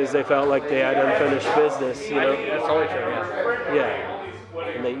together because they felt like they had unfinished business, That's totally true. Yeah. Yeah.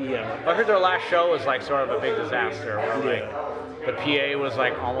 And they, I heard their last show was like sort of a big disaster. Where, like, the PA was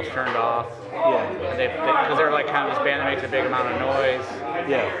like almost turned off. yeah, Because they're like kind of this band that makes a big amount of noise.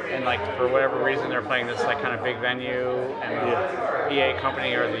 yeah, And like for whatever reason they're playing this like kind of big venue, and the PA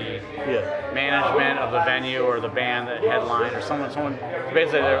company or the yeah, management of the venue or the band that headlined or someone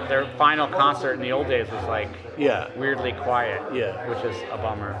basically their final concert in the old days was like yeah, weirdly quiet, Yeah. which is a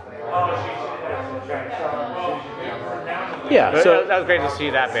bummer. yeah. But So that was great to see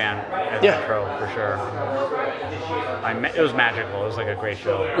that band at Yeah. Metro for sure. It was magical. It was like a great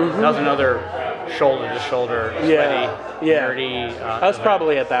show. That was another shoulder to shoulder, sweaty, Mm-hmm. Yeah. nerdy. I was event.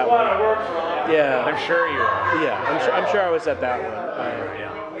 probably at that one. Yeah, I'm sure you were. yeah. I'm sure I was at that one.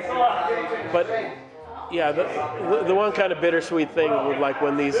 Yeah. But yeah, the one kind of bittersweet thing with like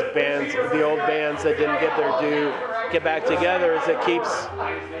when these bands, the old bands that didn't get their due, get back together is it keeps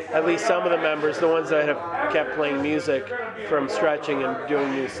at least some of the members, the ones that have kept playing music, from stretching and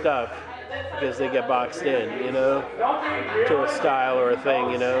doing new stuff because they get boxed in, to a style or a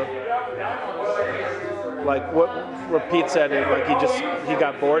thing, Like what Pete said, like he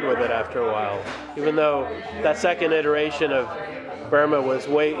got bored with it after a while, even though that second iteration of Burma was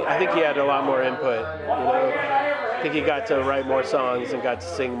I think he had a lot more input, I think he got to write more songs and got to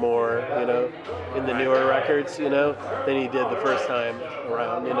sing more, in the newer records, than he did the first time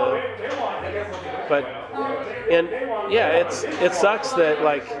around, But, and yeah, it sucks that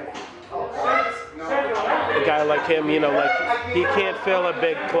like a guy like him, like he can't fill a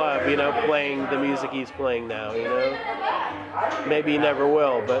big club, playing the music he's playing now, Maybe he never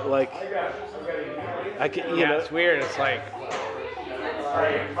will, but like, I can, Yeah, it's weird. It's like,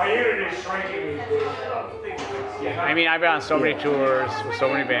 My unit is shrinking. I mean, I've been on so many tours with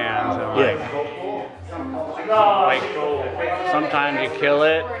so many bands, and like sometimes you kill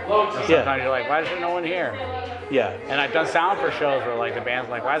it, and sometimes you're like, why is there no one here? Yeah. And I've done sound for shows where like the band's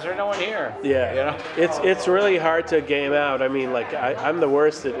like, why is there no one here? Yeah, it's really hard to game out. I mean, like I'm the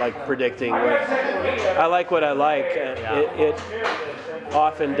worst at like predicting. I like what I like. It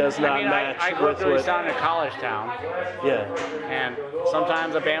often does not match I grew up with doing what. sound in a college town, Yeah, and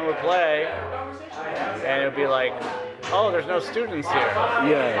sometimes a band would play, and it would be like, oh, there's no students here.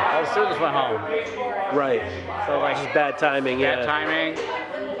 yeah, All the students went home. right. So like Just bad timing. bad Yeah, timing,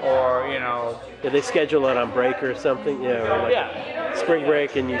 or Did they schedule it on break or something? Yeah, or like spring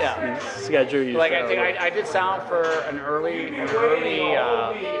break, and you schedule your. Like show. I think I did sound for an earlier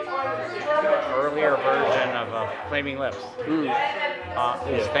version of Flaming Lips.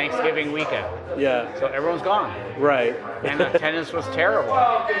 It was Thanksgiving weekend, Yeah, so everyone's gone, right. and the attendance was terrible.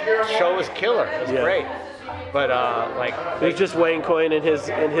 The show was killer. It was great, but like It was just Wayne Coyne in his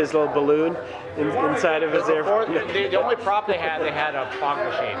little balloon inside of his before, airplane. the only prop they had a fog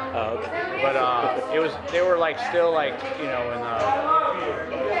machine. Oh, okay. But they were like still like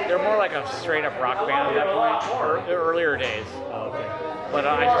they were more like a straight up rock band at that point, or the earlier days. Oh, okay. But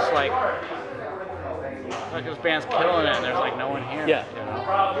I just like this band's killing it, and there's like no one here. Yeah.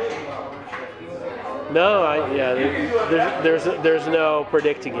 No, there's no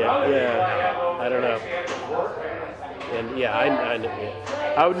predicting it. Yeah, I don't know. And yeah,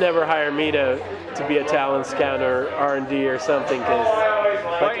 I would never hire me to be a talent scout or R&D or something, because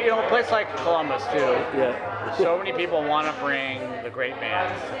But a place like Columbus too. yeah, So many people want to bring the great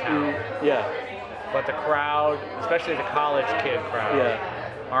bands to town, yeah, but the crowd, especially the college kid crowd, yeah,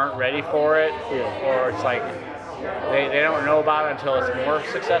 aren't ready for it, Yeah. or it's like they don't know about it until it's more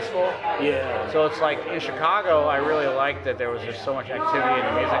successful. yeah, So it's like in Chicago, I really liked that there was just so much activity in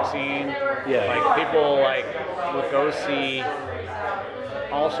the music scene. Yeah. Like people like would go see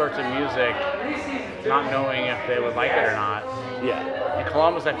all sorts of music, not knowing if they would like it or not. yeah, In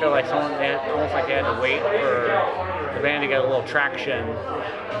Columbus, I feel like almost like they had to wait for the band to get a little traction,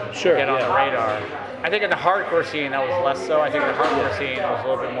 Sure. get on the radar. I think in the hardcore scene that was less so. I think the hardcore scene was a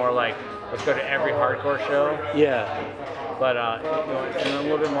little bit more like, let's go to every hardcore show. Yeah. But in a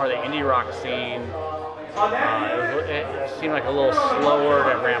little bit more of the indie rock scene, it seemed like a little slower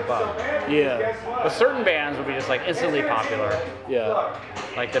to ramp up. Yeah. But certain bands would be just like instantly popular. Yeah.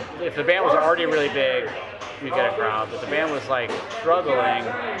 Like if the band was already really big, you get a crowd. But the band was like struggling,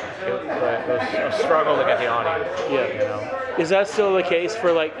 it was a struggle to get the audience. Yeah. You know? Is that still the case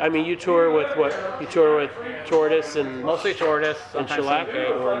for like? I mean, you tour with what? You tour with Tortoise and Mostly Tortoise, and sometimes Shellac,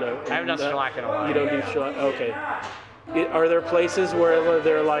 Syncade. or no? I haven't done Shellac in a while. You don't do Shellac. Okay. Are there places where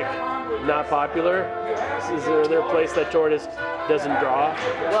they're like not popular? Is there a place that Tortoise doesn't draw?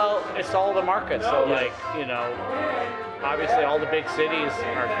 Well, it's all the markets. So Yeah. like, you know, obviously all the big cities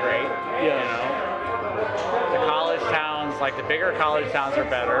are great. Yeah. You know, the college towns, like the bigger college towns are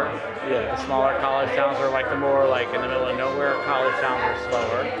better. Yeah. The smaller college towns are like the more like in the middle of nowhere college towns are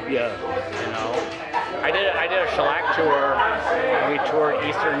slower. Yeah. You know, I did a shellac tour. And we toured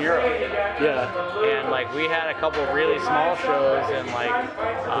Eastern Europe, Yeah. and like we had a couple really small shows in like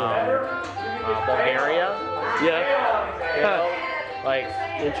Bulgaria. Yeah. You know, like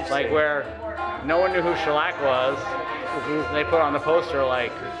Interesting. where no one knew who shellac was. And they put on the poster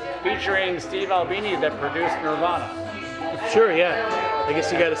like featuring Steve Albini that produced Nirvana. Sure. Yeah. I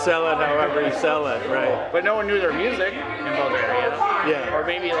guess you got to sell it however you sell it, right? But no one knew their music in Bulgaria. Yeah. Or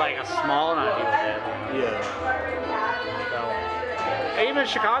maybe like a small amount of people did. Yeah. So, and even in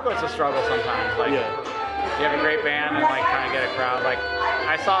Chicago, it's a struggle sometimes. Like, Yeah. you have a great band and like trying to get a crowd. Like,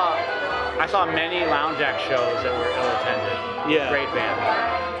 I saw many Lounge Act shows that were ill-attended. Yeah. Great band.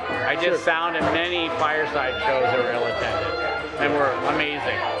 I did Sure. sound in many Fireside shows that were ill-attended and were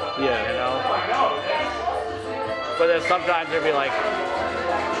amazing. Yeah. You know. But then sometimes there'd be like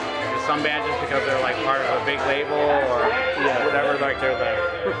some bands just because they're like part of a big label or whatever, like they're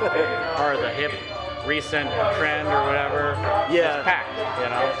the part of the hip recent trend or whatever. Yeah. It's packed, you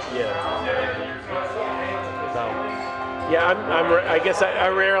know. Yeah. So Yeah. I guess I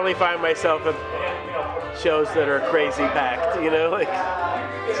rarely find myself at shows that are crazy packed. You know, like.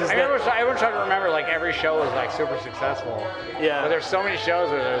 It's just I always try to remember like every show is like super successful. Yeah. But there's so many shows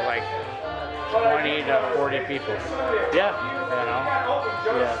where there's like 20 to 40 people. Yeah. You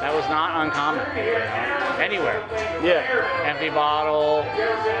know. Yeah. That was not uncommon. You know? Anywhere. Yeah. Empty Bottle.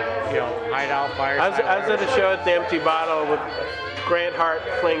 You know, Hideout, Fireside. I was at a show at the Empty Bottle with Grant Hart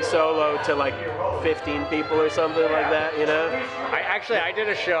playing solo to like 15 people or something like that, you know? I did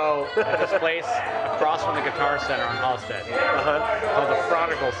a show at this place across from the Guitar Center on Halstead Uh-huh. called the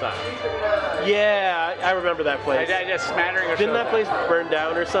Prodigal Son. Yeah, I remember that I place. did a smattering of Didn't shows. that place burn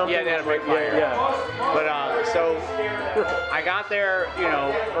down or something? Yeah, they had a big fire. Yeah. But so I got there, you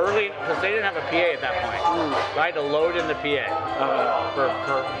know, early because they didn't have a PA at that point. So I had to load in the PA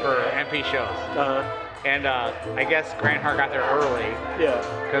for MP shows. Uh-huh. And I guess Grant Hart got there early Yeah.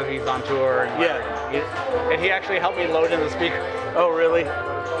 because he's on tour. And and he actually helped me load in the speaker Oh, really?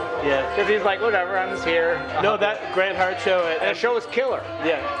 Yeah. because he's like, whatever, I'm just here. No, that Grant Hart show And the show was killer.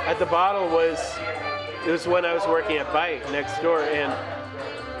 at the Bottle it was when I was working at Bite next door, and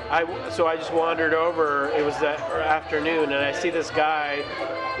I just wandered over. It was that afternoon, and I see this guy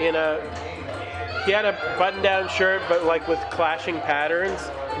he had a button-down shirt, but like with clashing patterns,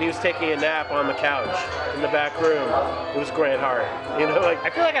 and he was taking a nap on the couch in the back room. It was Grant Hart, you know, like. I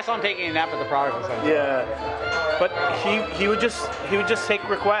feel like I saw him taking a nap at the Prodigal Son. Yeah, but he would just take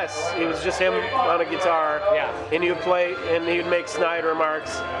requests. It was just him on a guitar. Yeah. And he would play, and he would make snide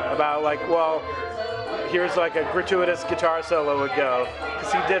remarks about like, well, here's like a gratuitous guitar solo would go,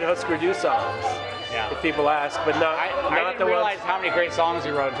 because he did Husker Du songs. Yeah. If people ask, but not I not didn't the realize ones. how many great songs he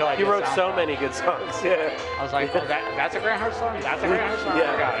wrote until I He did wrote sound. so many good songs. Yeah. I was like, oh, that's a Grant Hart song? That's a Grant Hart song?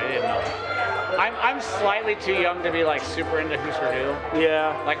 Yeah. Oh, God, I didn't know. I'm slightly too young to be like super into Husker Du.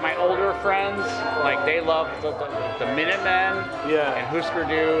 Yeah. Like my older friends, like they love the Minutemen Yeah. and Husker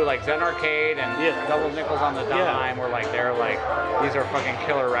Du, like Zen Arcade and Yeah. Double Nickels on the Dime, where like they're like, these are fucking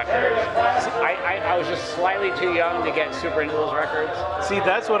killer records. I was just slightly too young to get super into those records. See,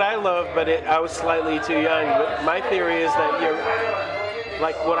 that's what I love, but I was slightly too young. But my theory is that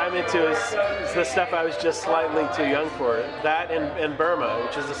like what I'm into is the stuff I was just slightly too young for. That and Burma,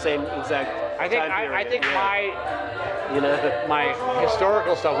 which is the same exact I think time period. I think Yeah. my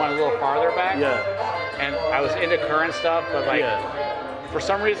historical stuff went a little farther back. Yeah. And I was into current stuff, but like Yeah. for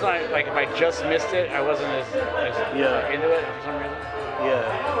some reason, like if I just missed it, I wasn't as Yeah. into it for some reason.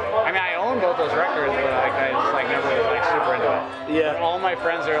 Yeah. I mean, I own both those records, but like I just like never like super into it. Yeah. All my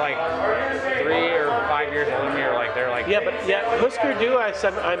friends are like 3 or 5 years older than me, or like they're like. Yeah, but Husker Du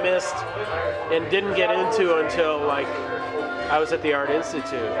I missed and didn't get into until like I was at the Art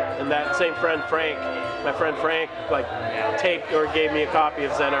Institute, and that same friend Frank, my friend Frank, like taped or gave me a copy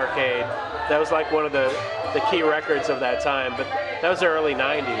of Zen Arcade. That was like one of the key records of that time, but that was the early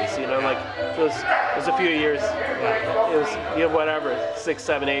 '90s. You know, like it was a few years. It was whatever 6,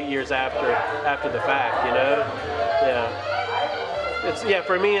 7, 8 years after the fact. You know, yeah.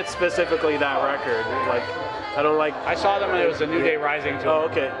 For me, it's specifically that record. Like, I don't like. I saw them when it was a New Day Rising tour. Oh,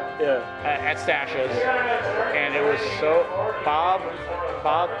 okay. Yeah. At Stashes, and it was so Bob.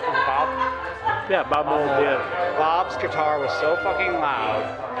 Yeah, Bob Mould. Yeah. Bob's guitar was so fucking loud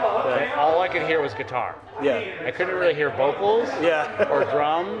that all I could hear was guitar. Yeah. I couldn't really hear vocals Yeah. or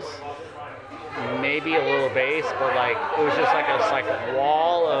drums, maybe a little bass, but like it was just like a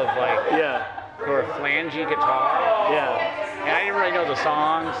wall of like Yeah. sort of flangey guitar. Yeah. And I didn't really know the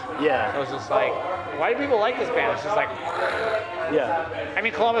songs. Yeah. I was just like, why do people like this band? It's just like, Yeah. I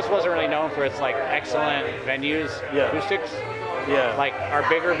mean, Columbus wasn't really known for its like excellent venues, Yeah. acoustics. Yeah. Like our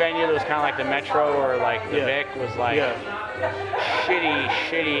bigger venue that was kind of like the Metro or like the Yeah. Vic was like Yeah.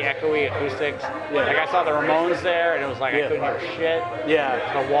 shitty, echoey acoustics. Yeah. Like I saw the Ramones there and it was like Yeah. I couldn't hear shit.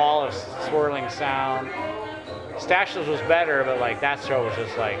 Yeah. A wall of swirling sound. Stashes was better, but like that show was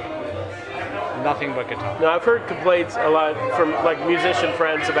just like nothing but guitar. No, I've heard complaints a lot from like musician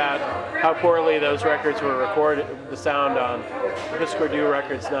friends about how poorly those records were recorded, the sound on Husker Du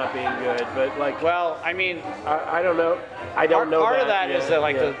records not being good. But like, Well, I mean, I don't know. I don't know. part of that yeah, is that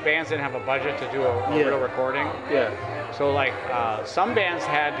like yeah. the bands didn't have a budget to do a Yeah. real recording. Yeah. So like some bands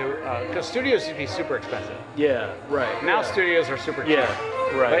had to, because studios used to be super expensive. Yeah. Right. Now yeah. studios are super cheap. Yeah.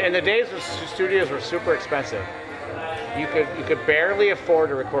 Right. But in the days when studios were super expensive, you could barely afford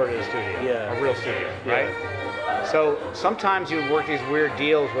to record at a studio, Yeah. a real studio, Yeah. right? So sometimes you work these weird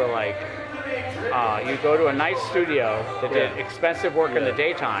deals where like you go to a nice studio that did Yeah. expensive work in the Yeah.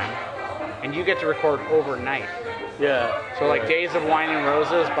 daytime, and you get to record overnight. Yeah. So like right. Days of Wine and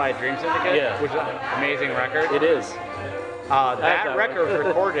Roses by Dream Syndicate, Yeah. which is an amazing record. It is. That that record was one.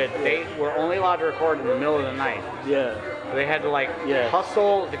 recorded. They were only allowed to record in the middle of the night. Yeah. They had to like Yeah.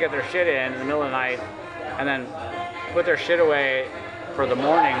 hustle to get their shit in the middle of the night, and then put their shit away for the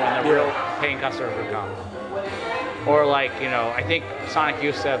morning when the Yeah. real paying customers would come. Or like, you know, I think Sonic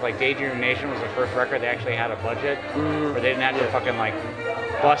Youth said like Daydream Nation was the first record they actually had a budget where they didn't have to fucking like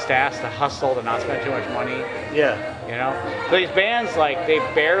bust ass to hustle to not spend too much money. Yeah. You know, so these bands like they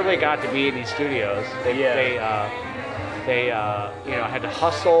barely got to be in these studios. They you know had to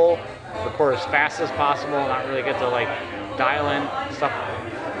hustle, record as fast as possible, not really get to like dial in stuff.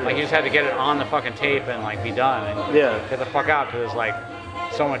 Like you just had to get it on the fucking tape and like be done and Yeah. get the fuck out because it's like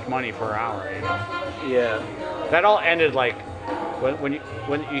so much money per hour. You know, Yeah. that all ended like when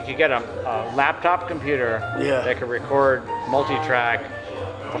you could get a laptop computer Yeah. that could record multi-track.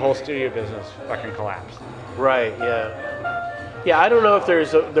 The whole studio business fucking collapsed. Right. Yeah. Yeah. I don't know if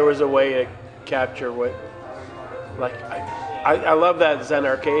there was a way to capture what. Like I love that Zen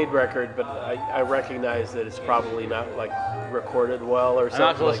Arcade record, but I recognize that it's probably not like recorded well or I'm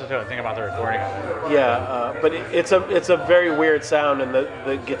not something. to listen to it. Think about the recording of it. Yeah, but it's a very weird sound, and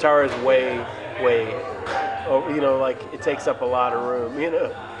the guitar is way, you know, like it takes up a lot of room. You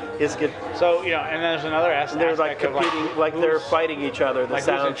know, So you know, and there's another aspect they're like of competing, like they're who's- fighting each other. The like who's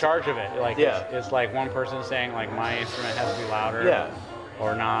in sound. charge of it? Like Yeah. it's like one person saying like my instrument has to be louder, Yeah.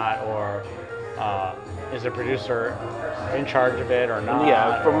 or not, or is the producer in charge of it or not?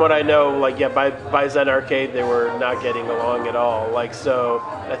 Yeah, from what I know, like by Zen Arcade, they were not getting along at all. Like so,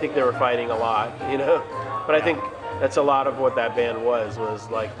 I think they were fighting a lot, you know. But I think that's a lot of what that band was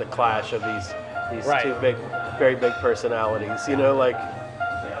like the clash of these Right. two very big personalities, you know, like.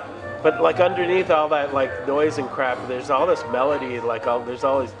 But like underneath all that like noise and crap, there's all this melody, like there's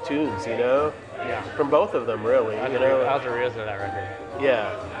all these tunes, you know, Yeah. from both of them really, you know. How's the reels of that record? Yeah.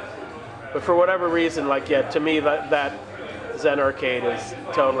 But for whatever reason, like, yeah, to me, that Zen Arcade is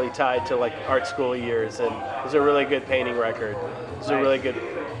totally tied to, like, art school years, and it's a really good painting record. It's a really good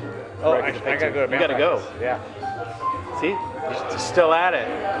Oh, record to I paint gotta to. go to You band gotta go. practice. Yeah. See? You're still at it.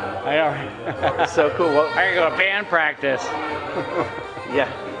 I know. It's so cool. Well, I gotta go to band practice. yeah.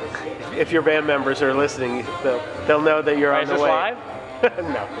 If your band members are listening, they'll know that you're on Is the this way. live?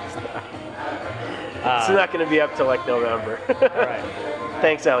 No, it's not. It's not going to be up till, like, November. All right.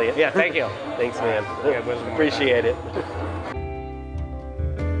 Thanks, Elliot. Yeah, thank you. Thanks, man. Yeah, it was more Appreciate it.